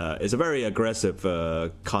it's a very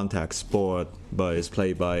aggressive contact sport, but it's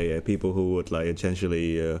played by people who would like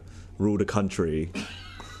essentially rule the country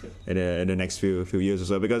in the next few years or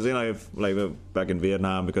so. Because if, like back in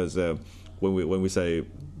Vietnam, because when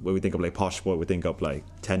we think of like posh sport, we think of like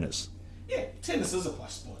tennis. Yeah, tennis is a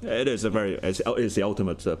posh sport. It is it's the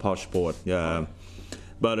ultimate posh sport. Yeah,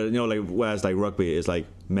 but like whereas like rugby is like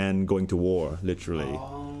men going to war, literally.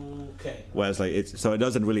 Okay. Whereas like it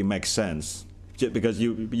doesn't really make sense because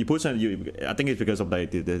you put something. I think it's because of like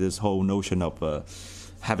this whole notion of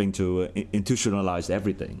having to institutionalize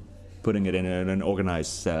everything, putting it in an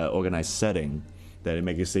organized setting, that it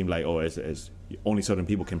makes it seem like it's only certain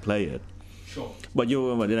people can play it. Sure. But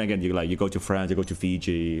then again, you go to France, you go to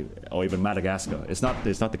Fiji, or even Madagascar. It's not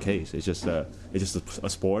the case. It's just a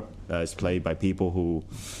sport. It's played by people who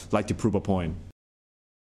like to prove a point.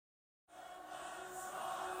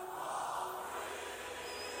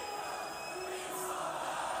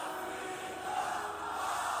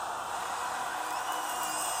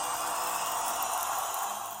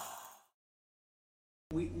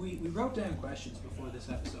 We wrote down questions before this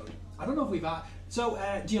episode. I don't know if we've asked. So,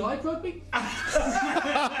 do you like rugby? I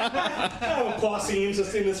have a passing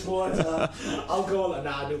interest in the sport. I'll go on.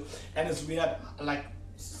 Nah, I do. And it's weird, like,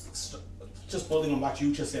 just building on what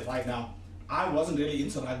you just said right now. I wasn't really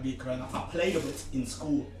into rugby growing up. I played a bit in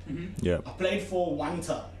school. Mm-hmm. Yeah. I played for one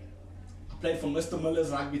term. I played for Mr.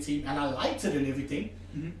 Miller's rugby team, and I liked it and everything.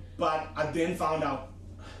 Mm-hmm. But I then found out,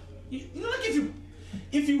 like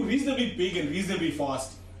if you're reasonably big and reasonably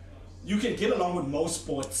fast, you can get along with most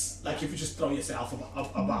sports, like if you just throw yourself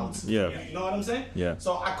about. Yeah. You know what I'm saying? Yeah.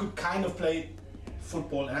 So I could kind of play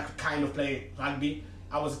football and I could kind of play rugby.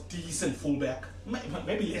 I was a decent fullback,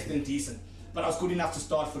 maybe less than decent, but I was good enough to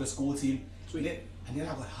start for the school team. And then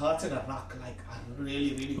I got hurt at a ruck, like I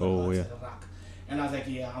really, really got hurt at a ruck. And I was like,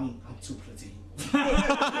 yeah, I'm too pretty.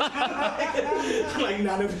 Like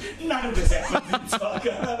none of this happens in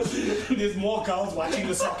soccer. There's more girls watching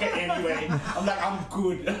the soccer anyway. I'm like, I'm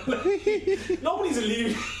good. Nobody's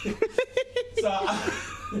leaving. So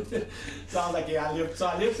I was like, yeah, I lived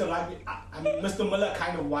the rugby. Mr. Miller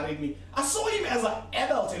kind of worried me. I saw him as an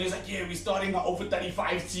adult and he was like, yeah, we're starting an over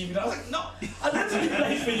 35 team. And I was like, no, I literally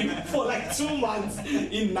played for you for like 2 months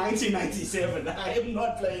in 1997. I am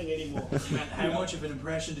not playing anymore. And how much of an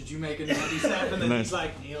impression did you make in 97? And he's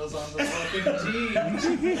like, Neil's on the fucking team.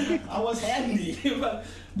 I was handy. but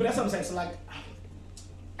that's what I'm saying. So like,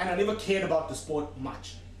 and I never cared about the sport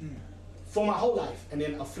much. For my whole life. And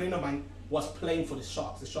then a friend of mine was playing for the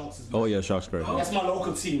Sharks. The Sharks is Sharks great. That's my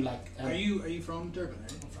local team. Like, are you from Durban? Right?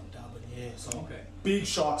 I'm from Durban, yeah. So okay. Big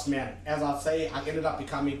Sharks, man. As I say, I ended up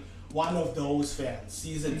becoming one of those fans,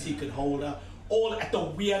 season ticket holder, all at the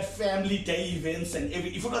weird family day events and if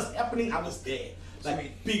it was happening, I was there. Like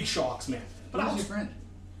Sweet. Big Sharks, man. But how's your friend?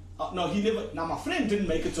 No, he never. Now my friend didn't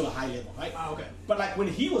make it to a high level, right? Okay. But like when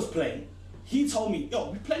he was playing, he told me,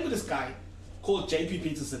 "Yo, we're playing with this guy called JP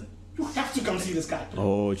Peterson. You have to come see this guy."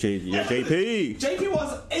 Oh, JP. JP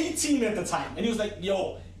was 18 at the time, and he was like,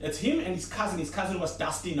 "Yo, it's him and his cousin. His cousin was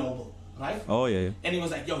Dusty Noble, right?" Oh yeah. And he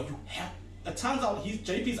was like, "Yo, you have." It turns out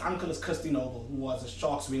JP's uncle is Christy Noble, who was a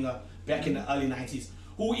Sharks winger back in the early 90s.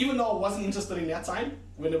 Who, even though I wasn't interested in that time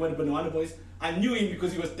when they were the Banana Boys, I knew him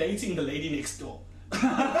because he was dating the lady next door.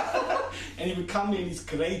 And he would come in his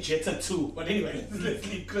grey Jetta too. But anyway, let's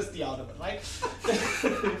leave Christy out of it, right?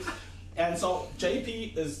 And so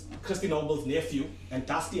JP is Christy Noble's nephew, and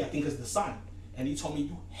Dusty, I think, is the son. And he told me,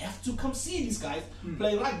 you have to come see these guys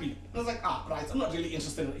play rugby. And I was like, right, I'm not really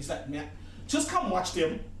interested in it. He's like, man, just come watch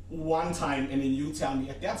them one time and then you tell me.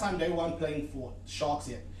 At that time, they weren't playing for Sharks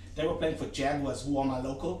yet. They were playing for Jaguars, who are my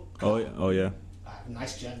local. Oh, yeah. I have a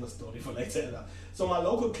nice Jaguars story for later. So my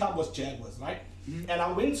local club was Jaguars, right? And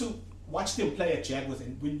I went to watch them play at Jaguars.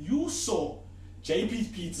 And when you saw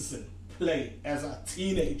JP Peterson play as a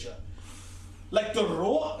teenager, like the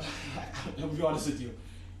raw, I'll be honest with you,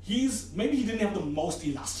 maybe he didn't have the most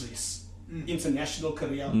illustrious international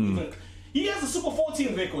career. Even, he has a Super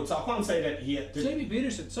 14 record, so I can't say that he did. JP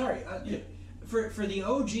Peterson, sorry. Yeah. For the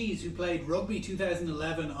OGs who played Rugby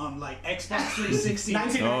 2011 on like Xbox 360.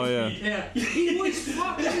 99 Oh, yeah. speed. Yeah, he was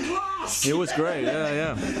fucking class. It was great.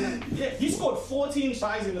 Yeah. Yeah, he scored 14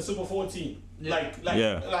 tries in the Super 14. Yeah.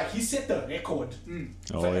 Like he set the record.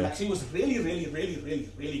 Oh, So, yeah. Like he was really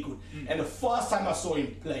good. And the first time I saw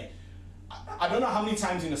him play, I don't know how many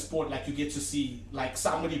times in a sport like you get to see like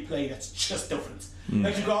somebody play that's just different.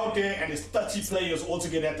 Like you go out there and there's 30 players all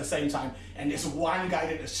together at the same time, and there's one guy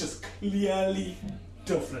that is just clearly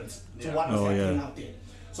different to what was happening out there.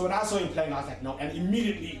 So when I saw him playing, I was like, no. And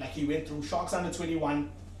immediately, like he went through Sharks under 21.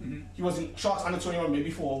 He was in Sharks under 21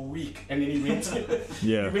 maybe for a week, and then he went.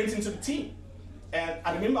 He went into the team. And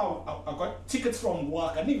I remember I got tickets from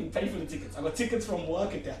work. I didn't even pay for the tickets. I got tickets from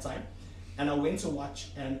work at that time. And I went to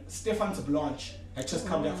watch, and Stefan de Blanche had just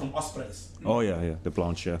come back from Ospreys. Oh, yeah. The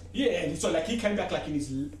Blanche, yeah. Yeah, and so like he came back like in his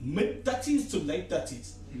mid-30s to late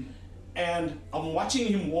 30s. And I'm watching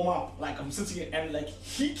him warm up, like I'm sitting and like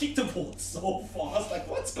he kicked the ball so far. I was like,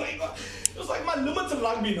 what's going on? It was like my limited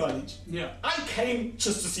rugby knowledge. Yeah. I came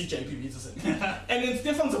just to see JP Peterson. And then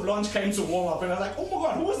Stefan de Blanche came to warm up, and I was like, oh my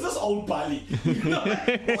god, who is this old bully? You know,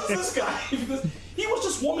 like, who's this guy? Because he was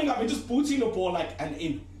just warming up and just booting the ball like an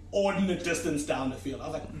inordinate distance down the field. I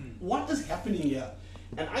was like, what is happening here?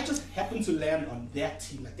 And I just happened to land on that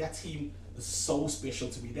team. Like that team is so special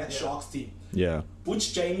to me. That Sharks team. Yeah.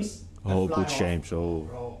 Butch James. Oh, fly Butch half. James. Oh.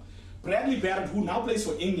 Bro. Bradley Barrett, who now plays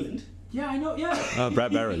for England. Yeah, I know. Yeah.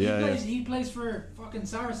 Brad Barrett, yeah. He plays for fucking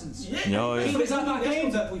Saracens. Yeah. Oh, yeah. He was at that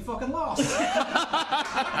game that we fucking lost.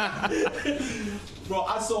 Bro,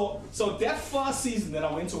 so that first season that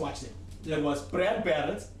I went to watch them, there was Brad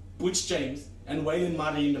Barrett, Butch James, and Waylon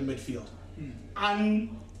Murray in the midfield.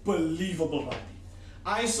 Unbelievable rugby.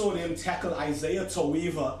 I saw them tackle Isaiah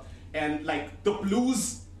Toweaver and like the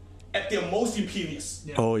Blues at their most imperious.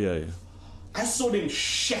 Yeah. Oh, yeah. I saw them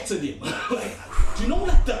shatter them. Like, do you know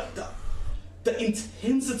like the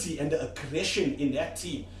intensity and the aggression in that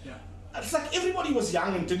team? Yeah. It's like everybody was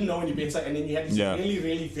young and didn't know any better, and then you had these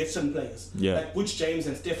really veteran players like Butch James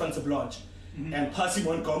and Stefan de Blanche and Percy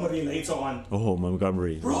Montgomery later on. Oh,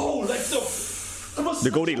 Montgomery. Bro, like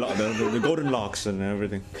The golden locks and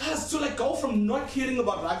everything. Guys, to like go from not caring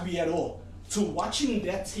about rugby at all to watching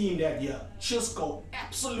that team that year just go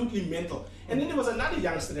absolutely mental. And then there was another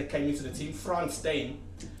youngster that came into the team, Franz Steyn.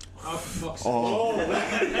 Oh, for fuck's sake. Oh,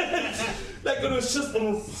 like it was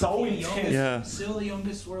so intense. Yeah. Still the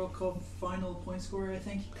youngest World Cup final point scorer, I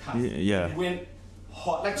think. Yeah. It went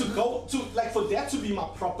hot. Like to go to like for that to be my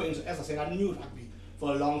proper as I said, I knew rugby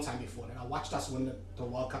for a long time before that. I watched us win the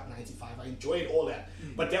World Cup '95. I enjoyed all that.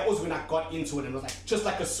 But that was when I got into it and it was like just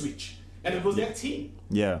like a switch. And it was that team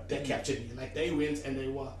that captured me. Like they went and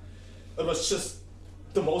it was just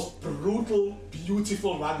the most brutal,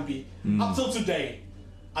 beautiful rugby. Up till today,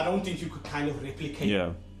 I don't think you could kind of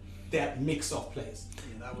replicate that mix of players.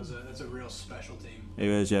 Yeah, that's a real special team. It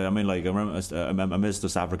was, yeah. I mean, like I remember, I miss the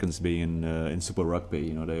South Africans being in Super Rugby.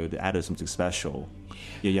 You know, they added something special.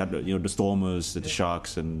 Yeah, you had the Stormers, the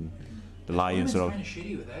Sharks, and the Lions. It's kind of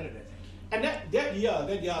shitty without it, I think. And that year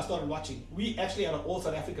I started watching. We actually had an All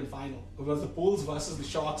South African final. It was the Bulls versus the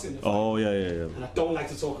Sharks in the final. Oh, yeah. And I don't like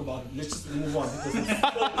to talk about it. Let's just move on because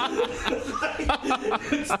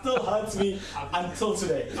it still hurts me until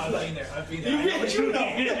today. I've been there.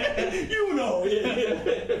 You know.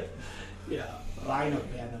 Yeah. Rhino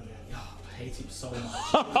Banner, man. Oh, I hate him so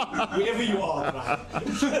much. Wherever you are, Ryan.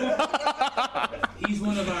 He's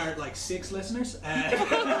one of our like 6 listeners.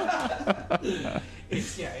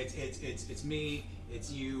 It's me, it's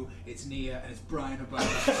you, it's Nia, and it's Brian Obama.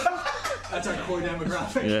 That's our core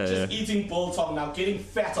demographic. Just eating Bulldog now, getting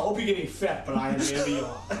fat. I hope you're getting fat, Brian. Wherever you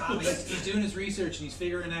are. He's doing his research and he's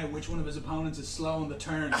figuring out which one of his opponents is slow on the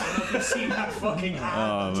turn. I don't know if you've seen that fucking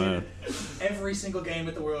ad. Man. Every single game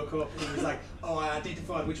at the World Cup, he was like, "Oh, I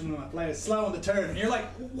identified which one of my players is slow on the turn," and you're like,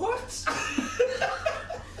 "What?"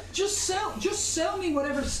 Just sell me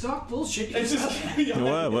whatever stock bullshit you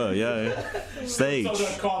sell. Well, yeah. Stage.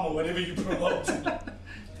 So.com or whatever you promote.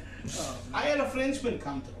 I had a Frenchman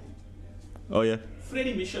come through. Oh, yeah.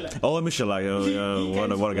 Freddie Michelin. Oh, Michelin. Oh,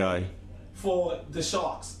 yeah. What a guy. For the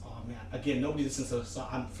Sharks. Oh, man. Again, nobody listens to us, so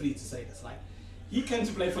I'm free to say this. Like, he came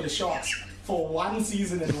to play for the Sharks for 1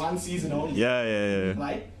 season and 1 season only. Yeah.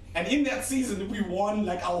 Right? And in that season, we won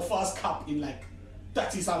like our first cup in like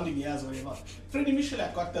 30-something years or whatever. Freddie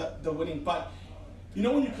Michalak got the winning. But you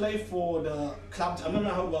know when you play for the club, I don't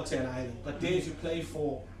know how it works here in Ireland, but there if you play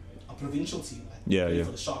for a provincial team, like you play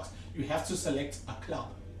for the Sharks, you have to select a club.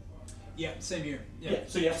 Yeah, same here. Yeah.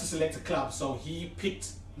 So you have to select a club. So he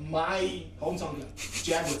picked my hometown club,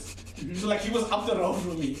 Jaguars. So like he was up the road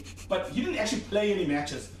from me, but he didn't actually play any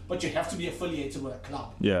matches. But you have to be affiliated with a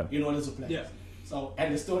club in order to play. Yeah. So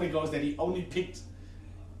and the story goes that he only picked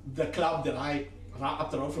the club that I ran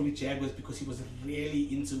up the road from me, Jaguars, because he was really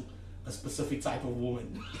into a specific type of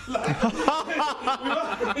woman. Like,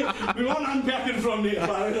 we won't unpack it from there, but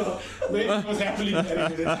I don't know. Maybe he was happily married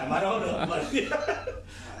at the time. I don't know.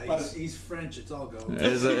 But He's French. It's all good.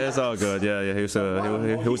 It's all good. Yeah. He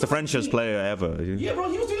was the Frenchest player ever. yeah, bro,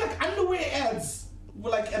 he was doing like underwear ads.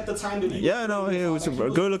 Like at the time that he He was a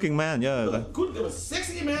good-looking man. Yeah. Good, he was a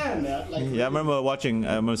sexy man. Like, Yeah, I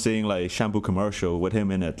remember seeing like shampoo commercial with him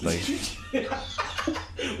in it. Like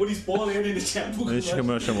with his ball head in the shampoo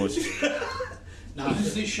commercial was. Nah,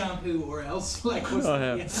 Is this shampoo or else? Like,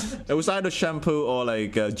 what's It was either shampoo or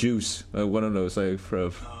like juice. One of those like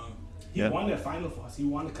from. he won that final for us. He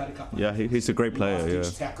won the Currie Cup. Yeah, he's a great player. He Yeah.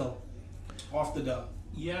 lost each tackle after the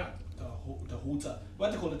hooter. What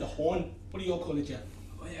do they call it? The horn. What do you all call it, Jeff?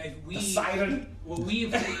 The siren. Well,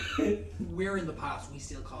 we're in the past. We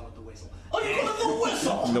still call it the whistle. Oh, you call it the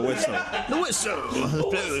whistle. The whistle. The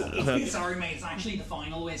whistle. Sorry, mate. It's actually the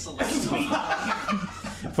final whistle.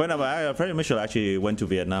 Funny enough, Freddie Mitchell actually went to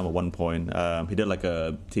Vietnam at one point. He did like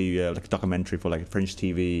a TV, like a documentary for like French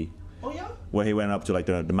TV. Oh yeah. Where he went up to like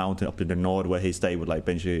the mountain up to the north, where he stayed with like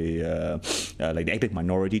basically like the ethnic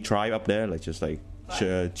minority tribe up there, like just like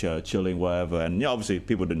chilling wherever. And obviously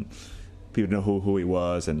people didn't know who he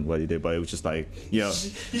was and what he did, but it was just like He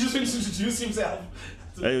just went to introduce himself.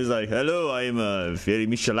 He was like, "Hello, I'm Freddie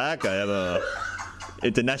Michalak. I am a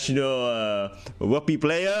international rugby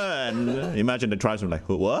player." And imagine the tribesmen like,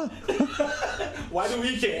 "What? Why do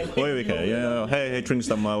we care? Why do we care? Yeah, hey, drink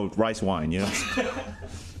some rice wine. You know,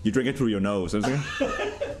 you drink it through your nose."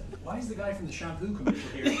 Why is the guy from the shampoo commercial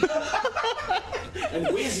here? And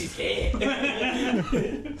where's his hair?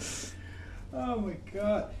 Oh my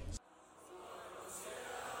god.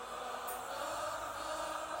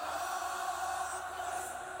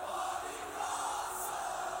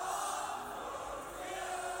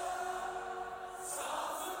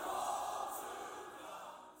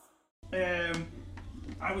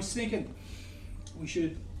 I was thinking we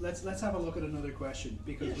should let's have a look at another question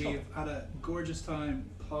because we've had a gorgeous time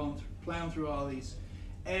plowing through all these.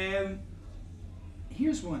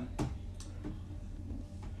 Here's one.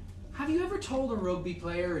 Have you ever told a rugby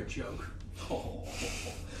player a joke?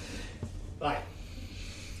 Right.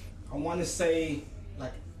 I want to say,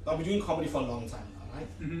 like, I've been doing comedy for a long time now,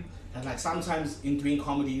 right? Mm-hmm. And like sometimes in doing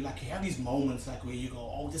comedy, like you have these moments like where you go,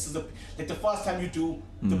 oh, this is like the first time you do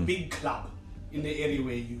the big club in the area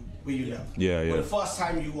where you live. Yeah. Or the first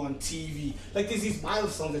time you on TV. Like there's these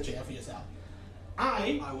milestones that you have for yourself.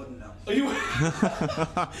 I wouldn't know. You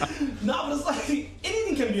no, but it's like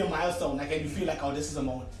anything can be a milestone. Like, and you feel like, oh, this is a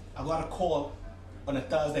moment. I got a call on a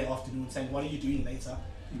Thursday afternoon saying, what are you doing later?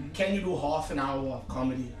 Mm-hmm. Can you do half an hour of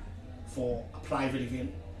comedy for a private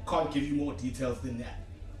event? Can't give you more details than that.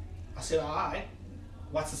 I said, all right.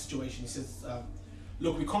 What's the situation? He says,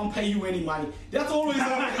 look, we can't pay you any money. That's always when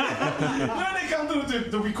they come to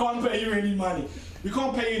the we can't pay you any money. We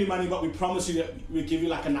can't pay you any money, but we promise you that we'll give you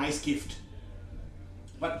like a nice gift.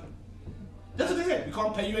 But that's what they said. We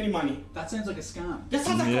can't pay you any money. That sounds like a scam. That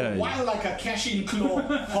sounds like a wild, like a cash-in claw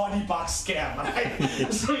 $40 scam,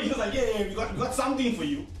 right? So he was like, yeah, we got something for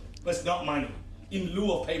you, but it's not money in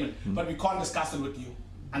lieu of payment. But we can't discuss it with you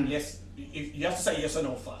unless you have to say yes or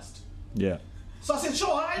no first. Yeah. So I said, sure,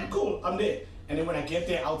 all right, cool, I'm there. And then when I get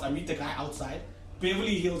there, I meet the guy outside,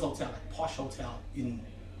 Beverly Hills Hotel, like posh hotel in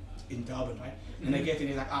Durban, right? And I get there, and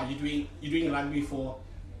he's like, you're doing rugby for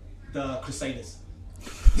the Crusaders.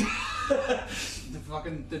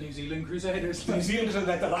 the New Zealand Crusaders. The New Zealand Crusaders,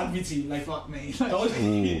 like the rugby team, like fuck me.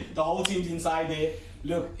 the whole team's inside there.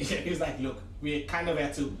 Look, he's like, look, we kind of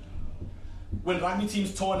had to. When rugby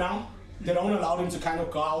teams tour now, they don't allow them to kind of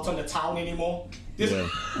go out on the town anymore. There's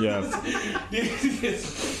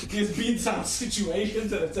been some situations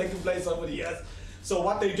that have taken place over the years. So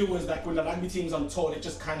what they do is like when the rugby team's on tour, they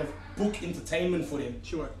just kind of book entertainment for them.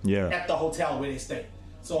 Sure. Yeah. At the hotel where they stay.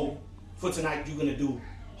 So for tonight, you're gonna do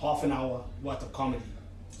half an hour worth of comedy.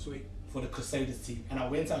 Sweet. For the Crusaders team. And I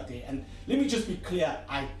went out there, and let me just be clear,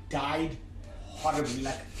 I died horribly.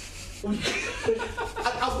 Like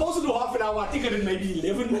I was supposed to do half an hour. I think I did maybe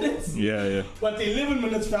 11 minutes. Yeah, yeah. But the 11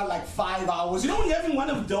 minutes felt like 5 hours. You know when you're having one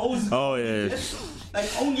of those? Oh yeah. Like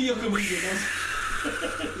only a comedian.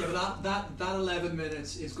 Yeah, but that 11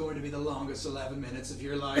 minutes is going to be the longest 11 minutes of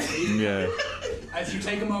your life. Yeah. As you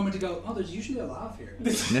take a moment to go, oh, there's usually a laugh here.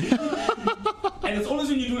 And it's always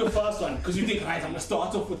when you do the first one, because you think, right, I'm going to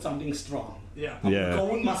start off with something strong. Yeah. I'm Yeah.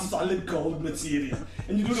 going with my solid gold material.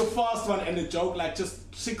 And you do the first one and the joke like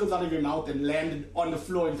just trickles out of your mouth and landed on the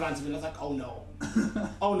floor in front of you. And I was like, oh no.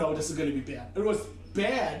 Oh no, this is going to be bad. It was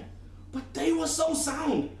bad, but they were so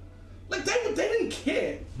sound. Like they didn't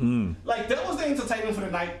care. Like that was the entertainment for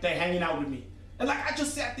the night. They're hanging out with me. And like I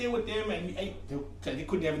just sat there with them and we ate. They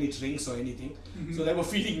couldn't have any drinks or anything. So they were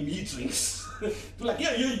feeding me drinks. They're like,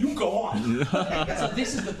 yeah, you go on. So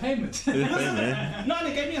this is the payment. No,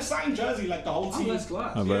 they gave me a signed jersey, like the whole Oh, team. that's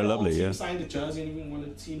class. Oh, very the whole lovely, team yeah. signed the jersey and even one of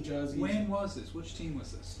the team jerseys. When was this? Which team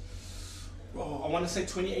was this? Oh, I want to say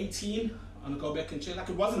 2018. I'm gonna go back and check. Like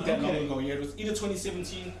it wasn't that long Okay. ago. Yeah, it was either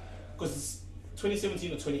 2017 because it's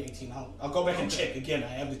 2017 or 2018. I'll go back and check again. I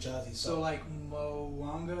have the jersey. So like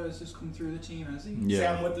Mwanga has just come through the team, has he? Yeah.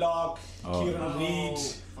 Sam Whitlock, Oh. Kieran Reid.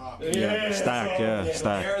 Fuck. Yeah, Stack, yeah,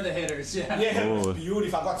 Stack. They're the hitters, yeah. Yeah, it Oh. was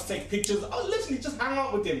beautiful. I got to take pictures. I literally just hung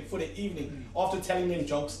out with them for the evening after telling them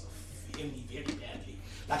jokes very, very badly.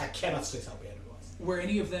 Like I cannot stress how bad it was. Were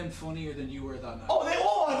any of them funnier than you were that night? Oh, they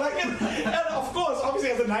all like, and of course,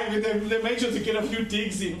 obviously as a night with them, they make sure to get a few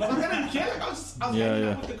digs in. But I didn't care. Like, I was Yeah, hanging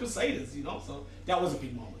yeah. out with the Crusaders, you know. So that was a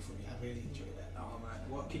big moment for me. I really enjoyed that. Oh man,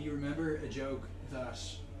 what can you remember a joke that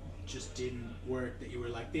just didn't work that you were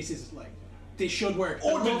like, this is like, this should work?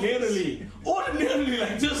 I love this. Ordinarily,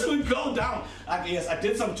 like this would go down. Like yes, I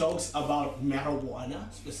did some jokes about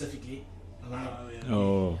marijuana specifically. And Oh, yeah.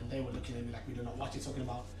 Oh. And they were looking at me like we don't know what you're talking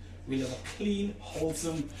about. We live a clean,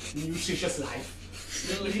 wholesome, nutritious life.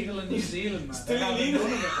 Still illegal in New Zealand, man. Still They haven't illegal.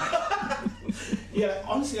 done it, like- Yeah, like,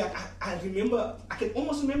 honestly, like, I remember, I can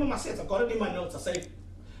almost remember my sets. I got it in my notes.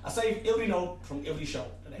 I save every note from every show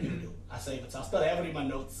that I ever do. I save it. So I still have it in my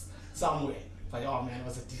notes somewhere. Like, oh man, it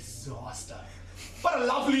was a disaster. But a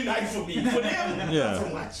lovely night for me. For them, Yeah. not so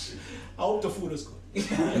much. I hope the food was good.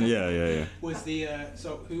 Yeah. Was the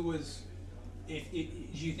so who was? If do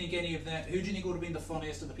you think any of them? Who do you think would have been the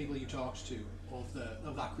funniest of the people you talked to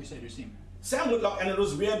of that Crusaders team? Sam Whitlock, and it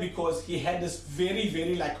was weird because he had this very,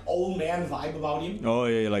 very like old man vibe about him. Oh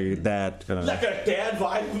yeah, like that kind of. Like a dad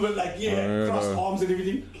vibe with like, crossed arms and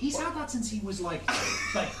everything. He's had that since he was like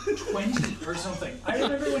 20 or something. I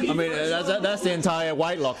remember when he. I mean, first that's the entire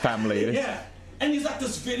Whitelock family. Yeah. And he's like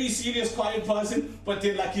this very serious, quiet person, but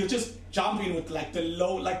then like he'll just jump in with like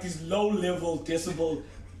these low level decibel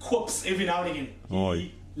quips every now and again. Oh.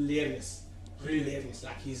 Hilarious. Hilarious.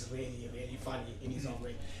 Like he's really, really funny in his own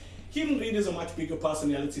way. Kieran Reid is a much bigger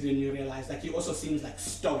personality than you realize. Like he also seems like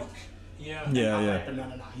stoic. Yeah. Yeah. I'm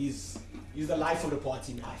like, no. He's the life of the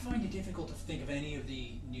party, man. I find it difficult to think of any of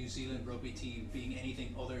the New Zealand rugby team being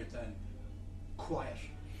anything other than quiet.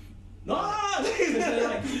 No, They're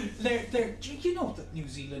like, they're you know the New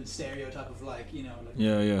Zealand stereotype of like, you know, like,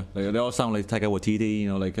 Yeah. Like, they all sound like Taika Waititi, you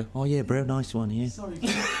know, like, oh yeah, bro, nice one, yeah. sorry,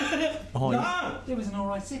 Oh, yeah. nah. there was an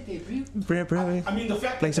alright sit there, bro. Bro. I mean, the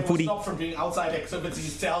fact Playing that some they were footy. stopped from being outside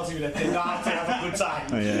activities tells you that they're not to have a good time.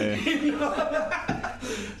 Oh, yeah.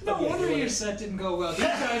 No Yeah, wonder yeah. your set didn't go well. These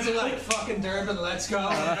guys are like, fucking Durban, let's go.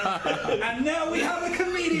 And now we have a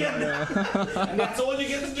comedian. And that's all you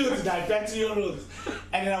get to do tonight. Back to your rooms.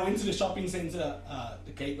 And then I went to the shopping center,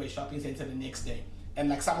 the Gateway Shopping Center the next day. And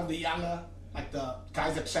like some of the younger, like the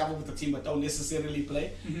guys that travel with the team but don't necessarily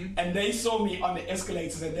play, and they saw me on the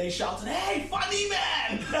escalators and they shouted, "Hey, funny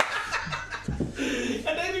man!"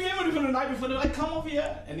 And they remembered me from the night before. They were like, "Come over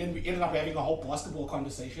here." And then we ended up having a whole basketball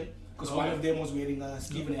conversation because one of them was wearing a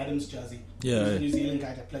Stephen Adams jersey. Yeah. He's a New Zealand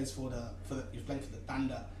guy that plays for he was playing for the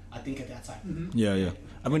Thunder, I think, at that time. Yeah.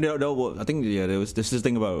 I mean, I think there was this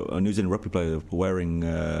thing about a New Zealand rugby player wearing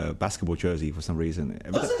basketball jersey for some reason.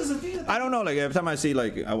 I don't know. Like every time I see,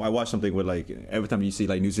 like I watch something with like every time you see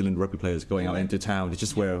like New Zealand rugby players going out into town, they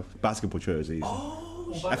just wear basketball jerseys.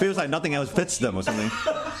 I feel like nothing else fits them or something.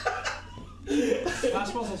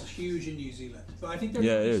 Basketball's also huge in New Zealand, but I think they're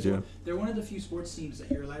Yeah, it is, yeah. they're one of the few sports teams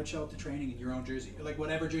that you're allowed to show up to training in your own jersey, like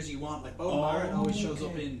whatever jersey you want. Like Bowen Barrett always shows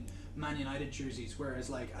up in Man United jerseys, whereas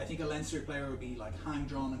like I think a Leinster player would be like hang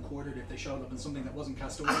drawn and quartered if they showed up in something that wasn't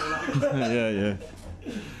cast away. Yeah.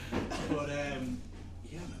 But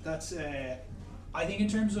yeah, that's I think in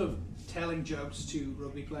terms of telling jokes to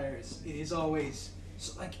rugby players, it is always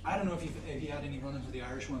So, like, I don't know if you had any run-ins with the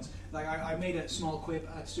Irish ones. Like, I made a small quip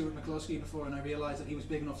at Stuart McCluskey before, and I realised that he was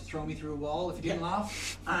big enough to throw me through a wall if he didn't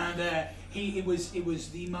laugh. And it was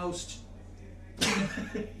the most.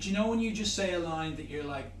 Do you know when you just say a line that you're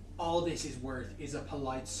like, all this is worth is a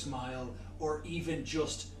polite smile, or even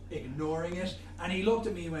just ignoring it? And he looked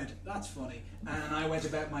at me and went, "That's funny," and I went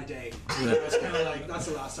about my day. And I was kind of like, that's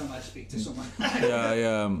the last time I speak to someone.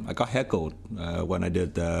 Yeah, I got heckled when I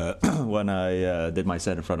did did my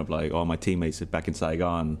set in front of like all my teammates back in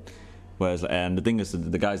Saigon. And the thing is,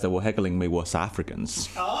 the guys that were heckling me were South Africans.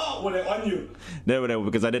 Oh, were they on you? They were there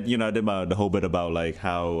because I did the whole bit about like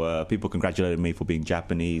how people congratulated me for being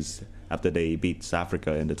Japanese after they beat South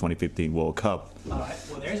Africa in the 2015 World Cup. All right.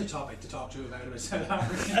 Well, there's a topic to talk to about South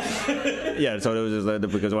Africa. Yeah, so it was just like,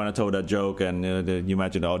 because when I told that joke, and you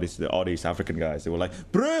imagine all these African guys, they were like,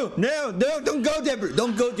 "Bro, no, don't go there, bro.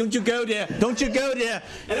 Don't you go there, don't you go there."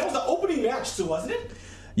 And that was the opening match too, wasn't it?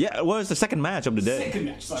 Yeah, it was the second match of the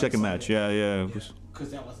day. Second match. Yeah.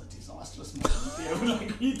 Because that was a disastrous moment.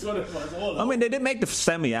 Like we thought it was all. I mean, they did make the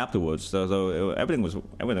semi afterwards, so everything was. You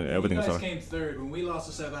guys Sorry. came third. When we lost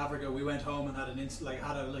to South Africa, we went home and had a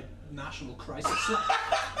national crisis.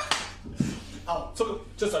 Oh, so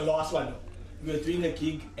just a last one though. We were doing a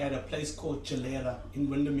gig at a place called Jalera in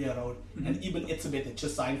Windermere Road, and Ibn Itzebeth had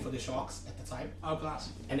just signed for the Sharks at the time. Oh, class.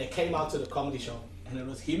 And they came out to the comedy show, and it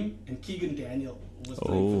was him and Keegan Daniel, who was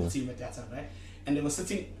playing for the team at that time, right? And they were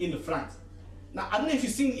sitting in the front. Now, I don't know if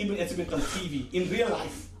you've seen Ibn Itzebeth on TV in real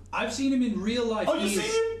life. I've seen him in real life. Oh, you've seen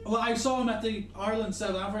him? Well, I saw him at the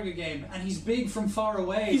Ireland-South Africa game, and he's big from far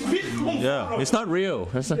away. He's big from Yeah, far it's not real.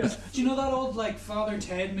 Do you know that old like Father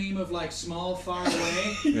Ted meme of like small far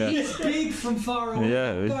away? Yeah. He's big from far away.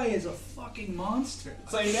 Yeah. That guy is a fucking monster.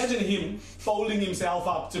 So imagine him folding himself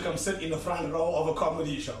up to come sit in the front row of a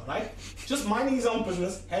comedy show, right? Just minding his own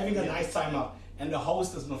business, having a nice time out. And the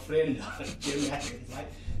host is my friend, Jim Atkins, right?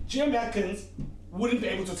 Jim Atkins wouldn't be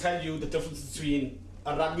able to tell you the difference between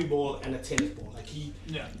a rugby ball and a tennis ball. Like he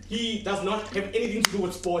does not have anything to do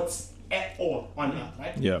with sports at all on earth,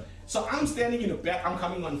 right? Yeah. So I'm standing in the back, I'm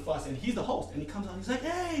coming on first, and he's the host, and he comes out, he's like,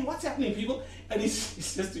 "Hey, what's happening, people?" And he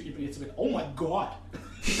says to Ibn Itzebeth, "Oh my God."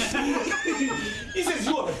 He says,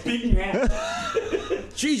 "You're a big man."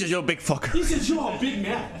 Jesus, you're a big fucker. He says, "You're a big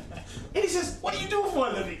man." And he says, "What do you do for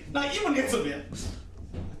a living?" Now, Ibn Itzebeth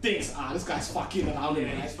thinks, this guy's fucking around Yeah,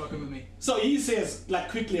 here, right? he's fucking with me. So he says, like,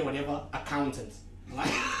 quickly or whatever, accountant. Right?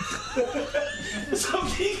 So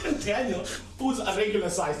Keegan Daniel, who's a regular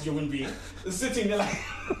sized human being, is sitting there like.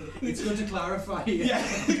 It's good to clarify. Yeah.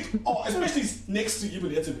 Oh, especially next to Ibn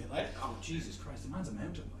Itzebeth, right? Oh, Jesus Christ, the man's a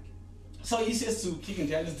mountain. Like. So he says to Keegan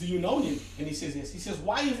Daniels, "Do you know him?" And he says, "Yes." He says,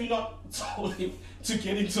 "Why have you not told him to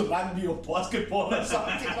get into rugby or basketball or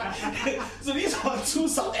something?" So these are two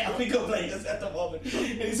South African players at the moment.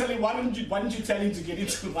 And he's telling, why didn't you tell him to get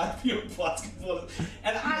into rugby or basketball?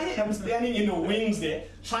 And I am standing in the wings there,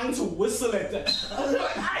 trying to whistle at them. I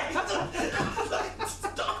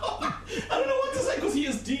don't know what to say, because he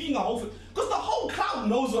is digging a hole. Because the whole crowd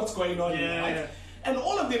knows what's going on here, right? Yeah. And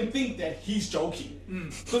all of them think that he's joking.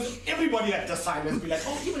 Because everybody at this time has been like,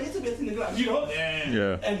 "Oh, Ibn Itzebeth in the ground," you know?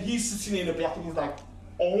 Yeah. And he's sitting in the back and he's like,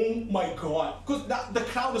 "Oh my God." Because the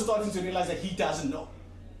crowd is starting to realize that he doesn't know.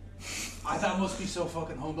 That must be so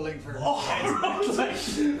fucking humbling for him.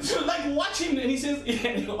 So like watch him, and he says,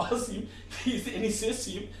 and he asks him, and he says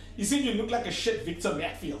to him, he said, "You look like a shit Victor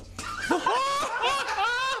Matfield."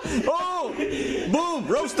 Oh, boom,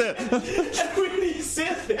 roasted. And when he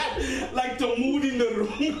says that, like the mood in the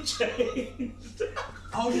room changed.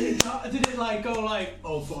 Oh, did it like go like,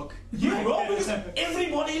 oh fuck? Yeah, bro, because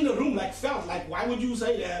everybody in the room like felt like, why would you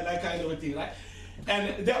say that, like kind of a thing, right?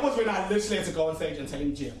 And that was when I literally had to go on stage and tell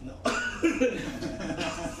him, "Jim, no."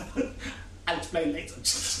 I'll explain later.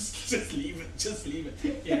 Just leave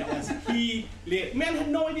it. Yeah, that was man had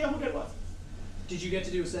no idea who that was. Did you get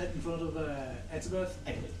to do a set in front of Etzebeth?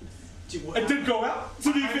 I did. It did go out.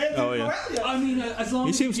 To be fair, Oh, yeah. I mean, as long He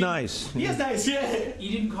as seems you nice. He is nice, yeah. You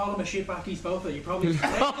didn't call him a shitback both. You probably.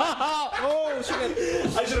 Oh, shit.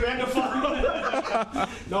 I should have had the fun.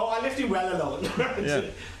 No, I left him well alone. Yeah.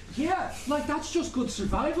 Yeah, like that's just good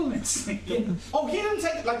survival instinct. Yeah. Oh, he didn't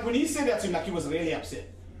take it. Like when he said that to him, like he was really upset.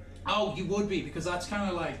 Oh, you would be, because that's kind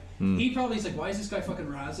of like he probably is like, why is this guy fucking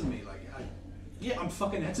razzing me? Like, I'm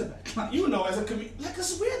fucking Etzebeth. You know, as a comedian, like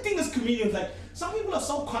this weird thing as comedians, like some people are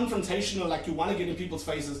so confrontational, like you want to get in people's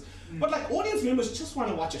faces, but like audience members just want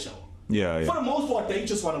to watch a show. Yeah. For the most part, they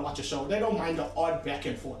just want to watch a show. They don't mind the odd back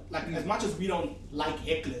and forth. Like as much as we don't like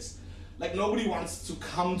hecklers, like nobody wants to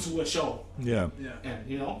come to a show. Yeah. Yeah. And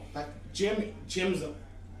you know, like Jim's a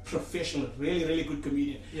professional, really, really good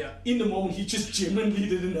comedian. Yeah. In the moment, he just genuinely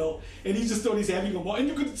didn't know, and he just thought he's having a moment, and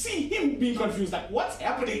you could see him being confused, like, what's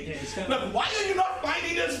happening? Yeah, it's kind Like, of- why are you not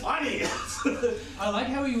finding this funny? I like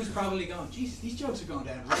how he was probably going, Jesus, these jokes are going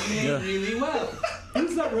down really, Yeah. really well.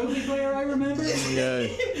 Who's that rugby player I remember? Yeah,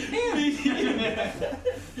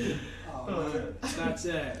 Oh, man. That's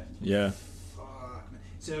yeah. fuck, man.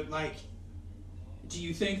 So, like, do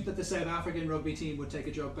you think that the South African rugby team would take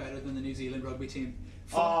a joke better than the New Zealand rugby team?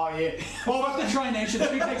 Oh yeah. Fuck the Tri Nations.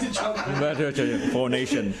 Who takes a joke better? Four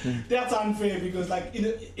Nation. That's unfair because, like,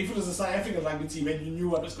 if it was a South African rugby team and you knew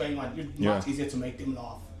what was going on, it'd be much easier to make them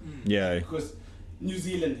laugh. Yeah. Because New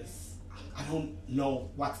Zealanders, I don't know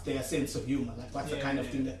what's their sense of humor, like what's the kind of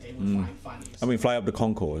thing that they would find funny. I mean, fly up the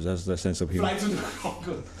Concourse. That's the sense of humor. Fly to the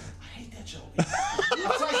Congo. I hate that show.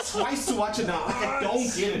 I've tried twice to watch it now. Like, I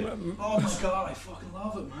don't get it. Oh my god, I fucking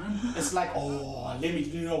love it, man. It's like,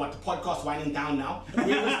 you know what, the podcast winding down now.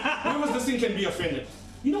 Where was this thing can be offended?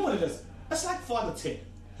 You know what it is? It's like Father Ted.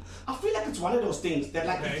 I feel like it's one of those things that,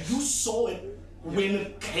 like, Okay. if you saw it when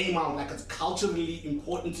it came out, like, it's culturally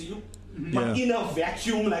important to you. But in a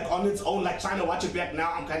vacuum, like, on its own, like, trying to watch it back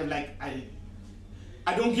now, I'm kind of like,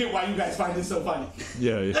 I don't get why you guys find it so funny.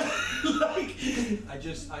 Yeah. Like, I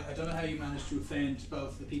don't know how you managed to offend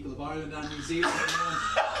both the people of Ireland and New Zealand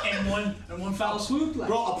in one foul swoop. Like.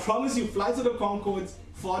 bro, I promise you, Flight to the Conchords,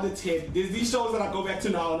 Father Ted, there's these shows that I go back to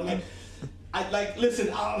now, and I'm like,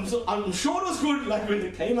 listen, I'm sure it was good, like, when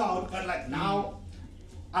it came out, but, like, now,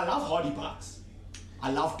 I love Hardy Bucks.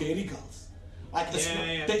 I love Gary Girls. Like, it's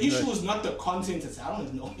Yeah. the issue is not the content itself. I don't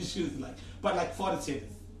have no issues, like, but, like, Father Ted,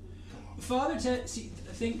 come on. Father Ted, see,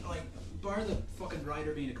 I think, like, bar the fucking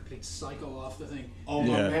writer being a complete psycho off the thing. Oh,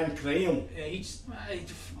 my Yeah. man, Graham. He just,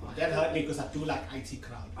 That hurt me because I do like IT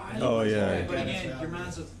Crowd. I know, Oh, yeah. But Yeah, again, that's your right.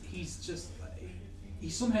 man's he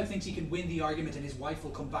somehow thinks he can win the argument and his wife will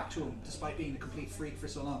come back to him despite being a complete freak for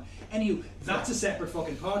so long. Anywho, that's a separate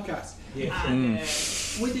fucking podcast. Yeah. And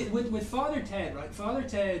with Father Ted, right? Father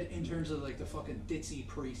Ted, in terms of like the fucking ditzy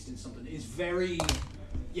priest and something, is very,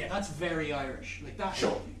 that's very Irish. Like that.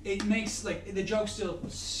 Sure. It makes like the jokes still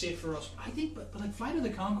sit for us. I think, but like Flight of the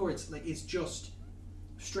Conchords, like is just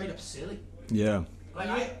straight up silly. Yeah. Like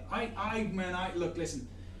look, listen.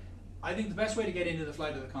 I think the best way to get into the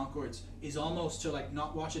Flight of the Conchords is almost to like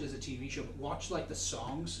not watch it as a TV show, but watch like the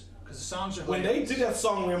songs, because the songs are When hilarious. they did that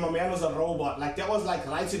song where my man was a robot, like that was like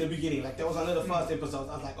right to the beginning, like that was one of the first episodes.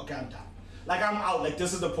 I was like, okay, I'm done. Like I'm out. Like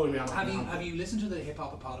this is the point where I'm. Have you listened to the Hip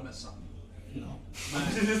Hopopotamus song? No.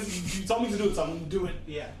 You told me to do it, so I'm gonna do it.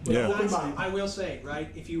 Yeah. Yeah. Open That's- mind. I will say, right,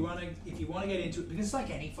 if you wanna get into it, because it's like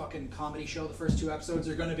any fucking comedy show, the first 2 episodes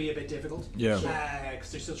are gonna be a bit difficult. Yeah.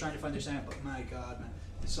 Because they're still trying to find their sound. But my God, man,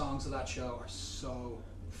 the songs of that show are so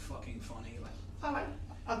fucking funny. Like. Alright,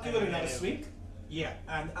 I'll give it another swing. Yeah,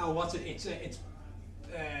 and what's it? It's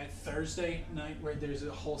Thursday night where there's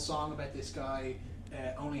a whole song about this guy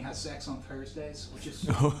only has sex on Thursdays, which is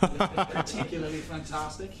particularly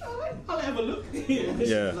fantastic. Alright, I'll have a look.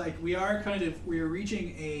 Yeah. Like we are reaching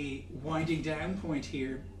a winding down point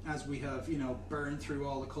here as we have burned through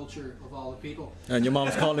all the culture of all the people. And your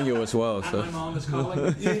mom's calling you as well. And So. my mom is calling.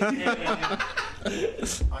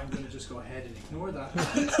 I'm going to just go ahead and ignore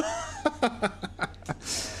that.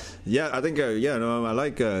 Yeah, I think I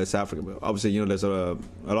like South Africa. Obviously, there's a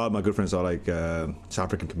lot of my good friends are like South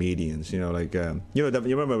African comedians. Like you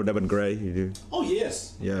remember Devin Gray? You do? Oh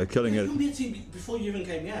yes. Yeah, killing You it. met him before you even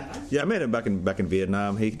came here, right? Yeah, I met him back in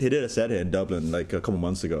Vietnam. He did a set here in Dublin like a couple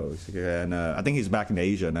months ago, and I think he's back in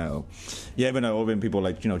Asia now. Yeah, even people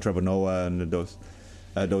like Trevor Noah and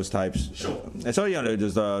those types. Sure. And so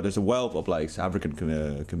there's a wealth of like African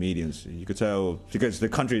comedians. You could tell because the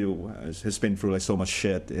country has been through like so much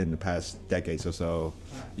shit in the past decades or so.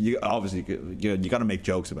 You obviously you got to make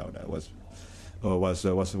jokes about that.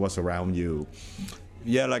 What's around you?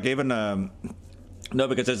 Yeah, like even no,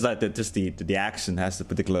 because it's like the accent has the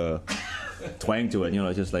particular twang to it.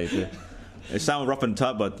 Just like it sounds rough and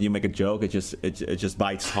tough, but you make a joke, it just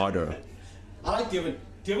bites harder. I like Devin.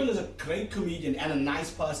 Devin is a great comedian and a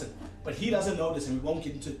nice person, but he doesn't know this, and we won't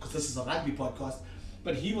get into it because this is a rugby podcast.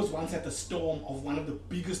 But he was once at the storm of one of the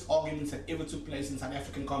biggest arguments that ever took place in South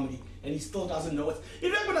African comedy, and he still doesn't know it.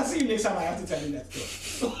 In fact, when I see him next time, I have to tell him that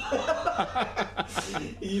story.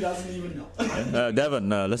 He doesn't even know. Devin,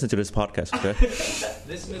 listen to this podcast, okay?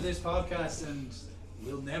 Listen to this podcast and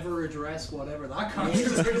we'll never address whatever that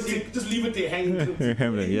controversy. Just leave it there hanging.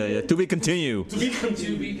 Yeah. To be continued. To be To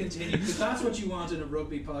continued. be continued, because that's what you want in a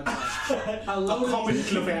rugby podcast. A A load comedy of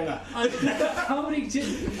cliffhanger.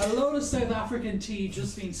 a load of South African tea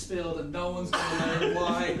just being spilled, and no one's gonna learn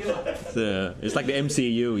why. It's like the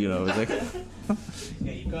MCU, It's like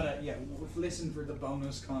Yeah, you gotta. Yeah, listen for the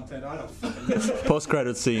bonus content. I don't fucking know.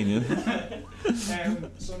 Post-credit scene. Yeah.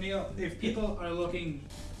 So Neil, if people are looking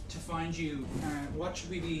to find you, what should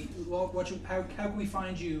we be? How can we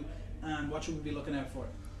find you? And what should we be looking out for?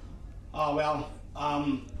 Oh well,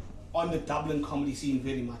 on the Dublin comedy scene,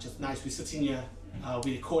 very much. It's nice. We're sitting here.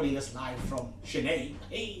 We're recording this live from Sinead.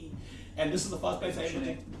 Hey, and this is the first place I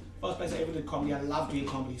ever did comedy. I love doing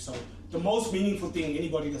comedy. So the most meaningful thing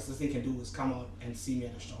anybody that's listening can do is come out and see me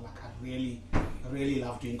at a show. Like I really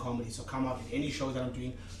love doing comedy. So come out at any shows that I'm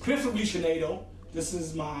doing, preferably Sinead. This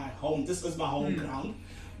is my home. This is my home ground.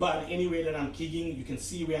 But anywhere that I'm gigging, you can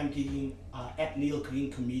see where I'm gigging at Neil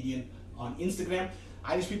Green Comedian on Instagram.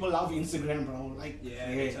 Irish people love Instagram, bro. Like,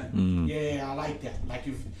 yeah, I like that. Like,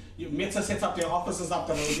 you Meta sets up their offices up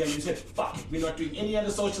the road there, and you said, fuck it, we're not doing any other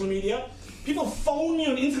social media. People phone me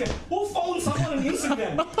on Instagram. Who phones someone on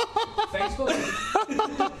Instagram?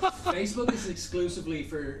 Facebook is exclusively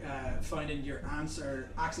for finding your aunts or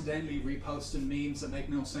accidentally reposting memes that make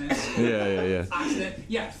no sense. Yeah.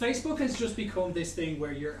 Yeah, Facebook has just become this thing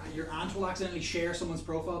where your aunt will accidentally share someone's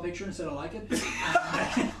profile picture instead of like it.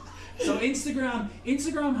 So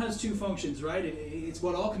Instagram has two functions, right? It's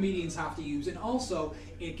what all comedians have to use, and also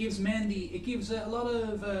it gives a lot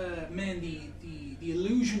of men the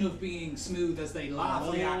illusion of being smooth as they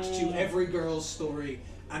laugh, react to every girl's story,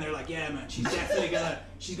 and they're like, yeah, man,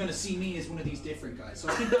 she's gonna see me as one of these different guys. So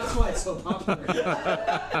I think that's why it's so popular.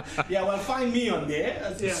 Yeah, well, find me on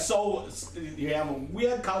there. So you have a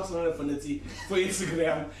weird cultural affinity for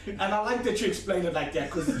Instagram, and I like that you explained it like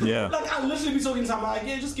that, because like I literally be talking to someone like,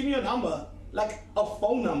 yeah, just give me your number, like a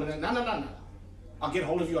phone number. No. I'll get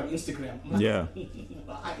hold of you on Instagram. Yeah.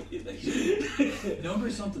 Number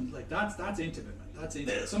is something like that's intimate, man. That's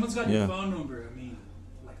intimate. Someone's got your phone number. I mean,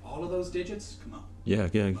 like all of those digits. Come on. Yeah.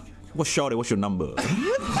 What's your number?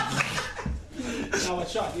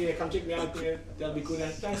 What's shot? Yeah, come check me out there. That'll be cool.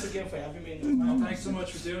 And thanks again for having me. Well, thanks so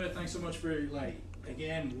much for doing it. Thanks so much for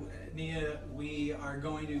again, Nia. We are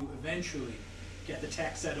going to eventually get the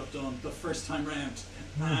tech setup done the first time round,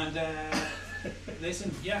 and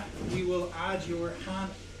listen, we will add your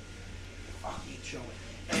hand. Fuck me, show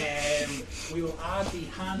it. We will add the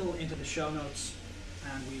handle into the show notes,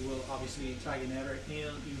 and we will obviously tag in Neil.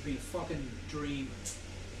 Neil, you've been a fucking dream.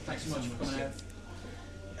 Thanks so much for coming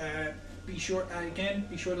out. Be sure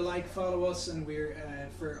to like, follow us, and we're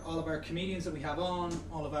for all of our comedians that we have on,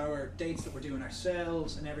 all of our dates that we're doing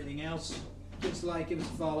ourselves, and everything else. Give us a like, give us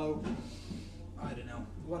a follow. I don't know.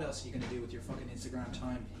 What else are you going to do with your fucking Instagram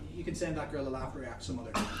time? You can send that girl a laugh react some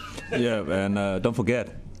other time. Yeah, and don't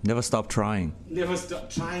forget, never stop trying. Never stop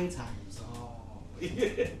trying times. Oh.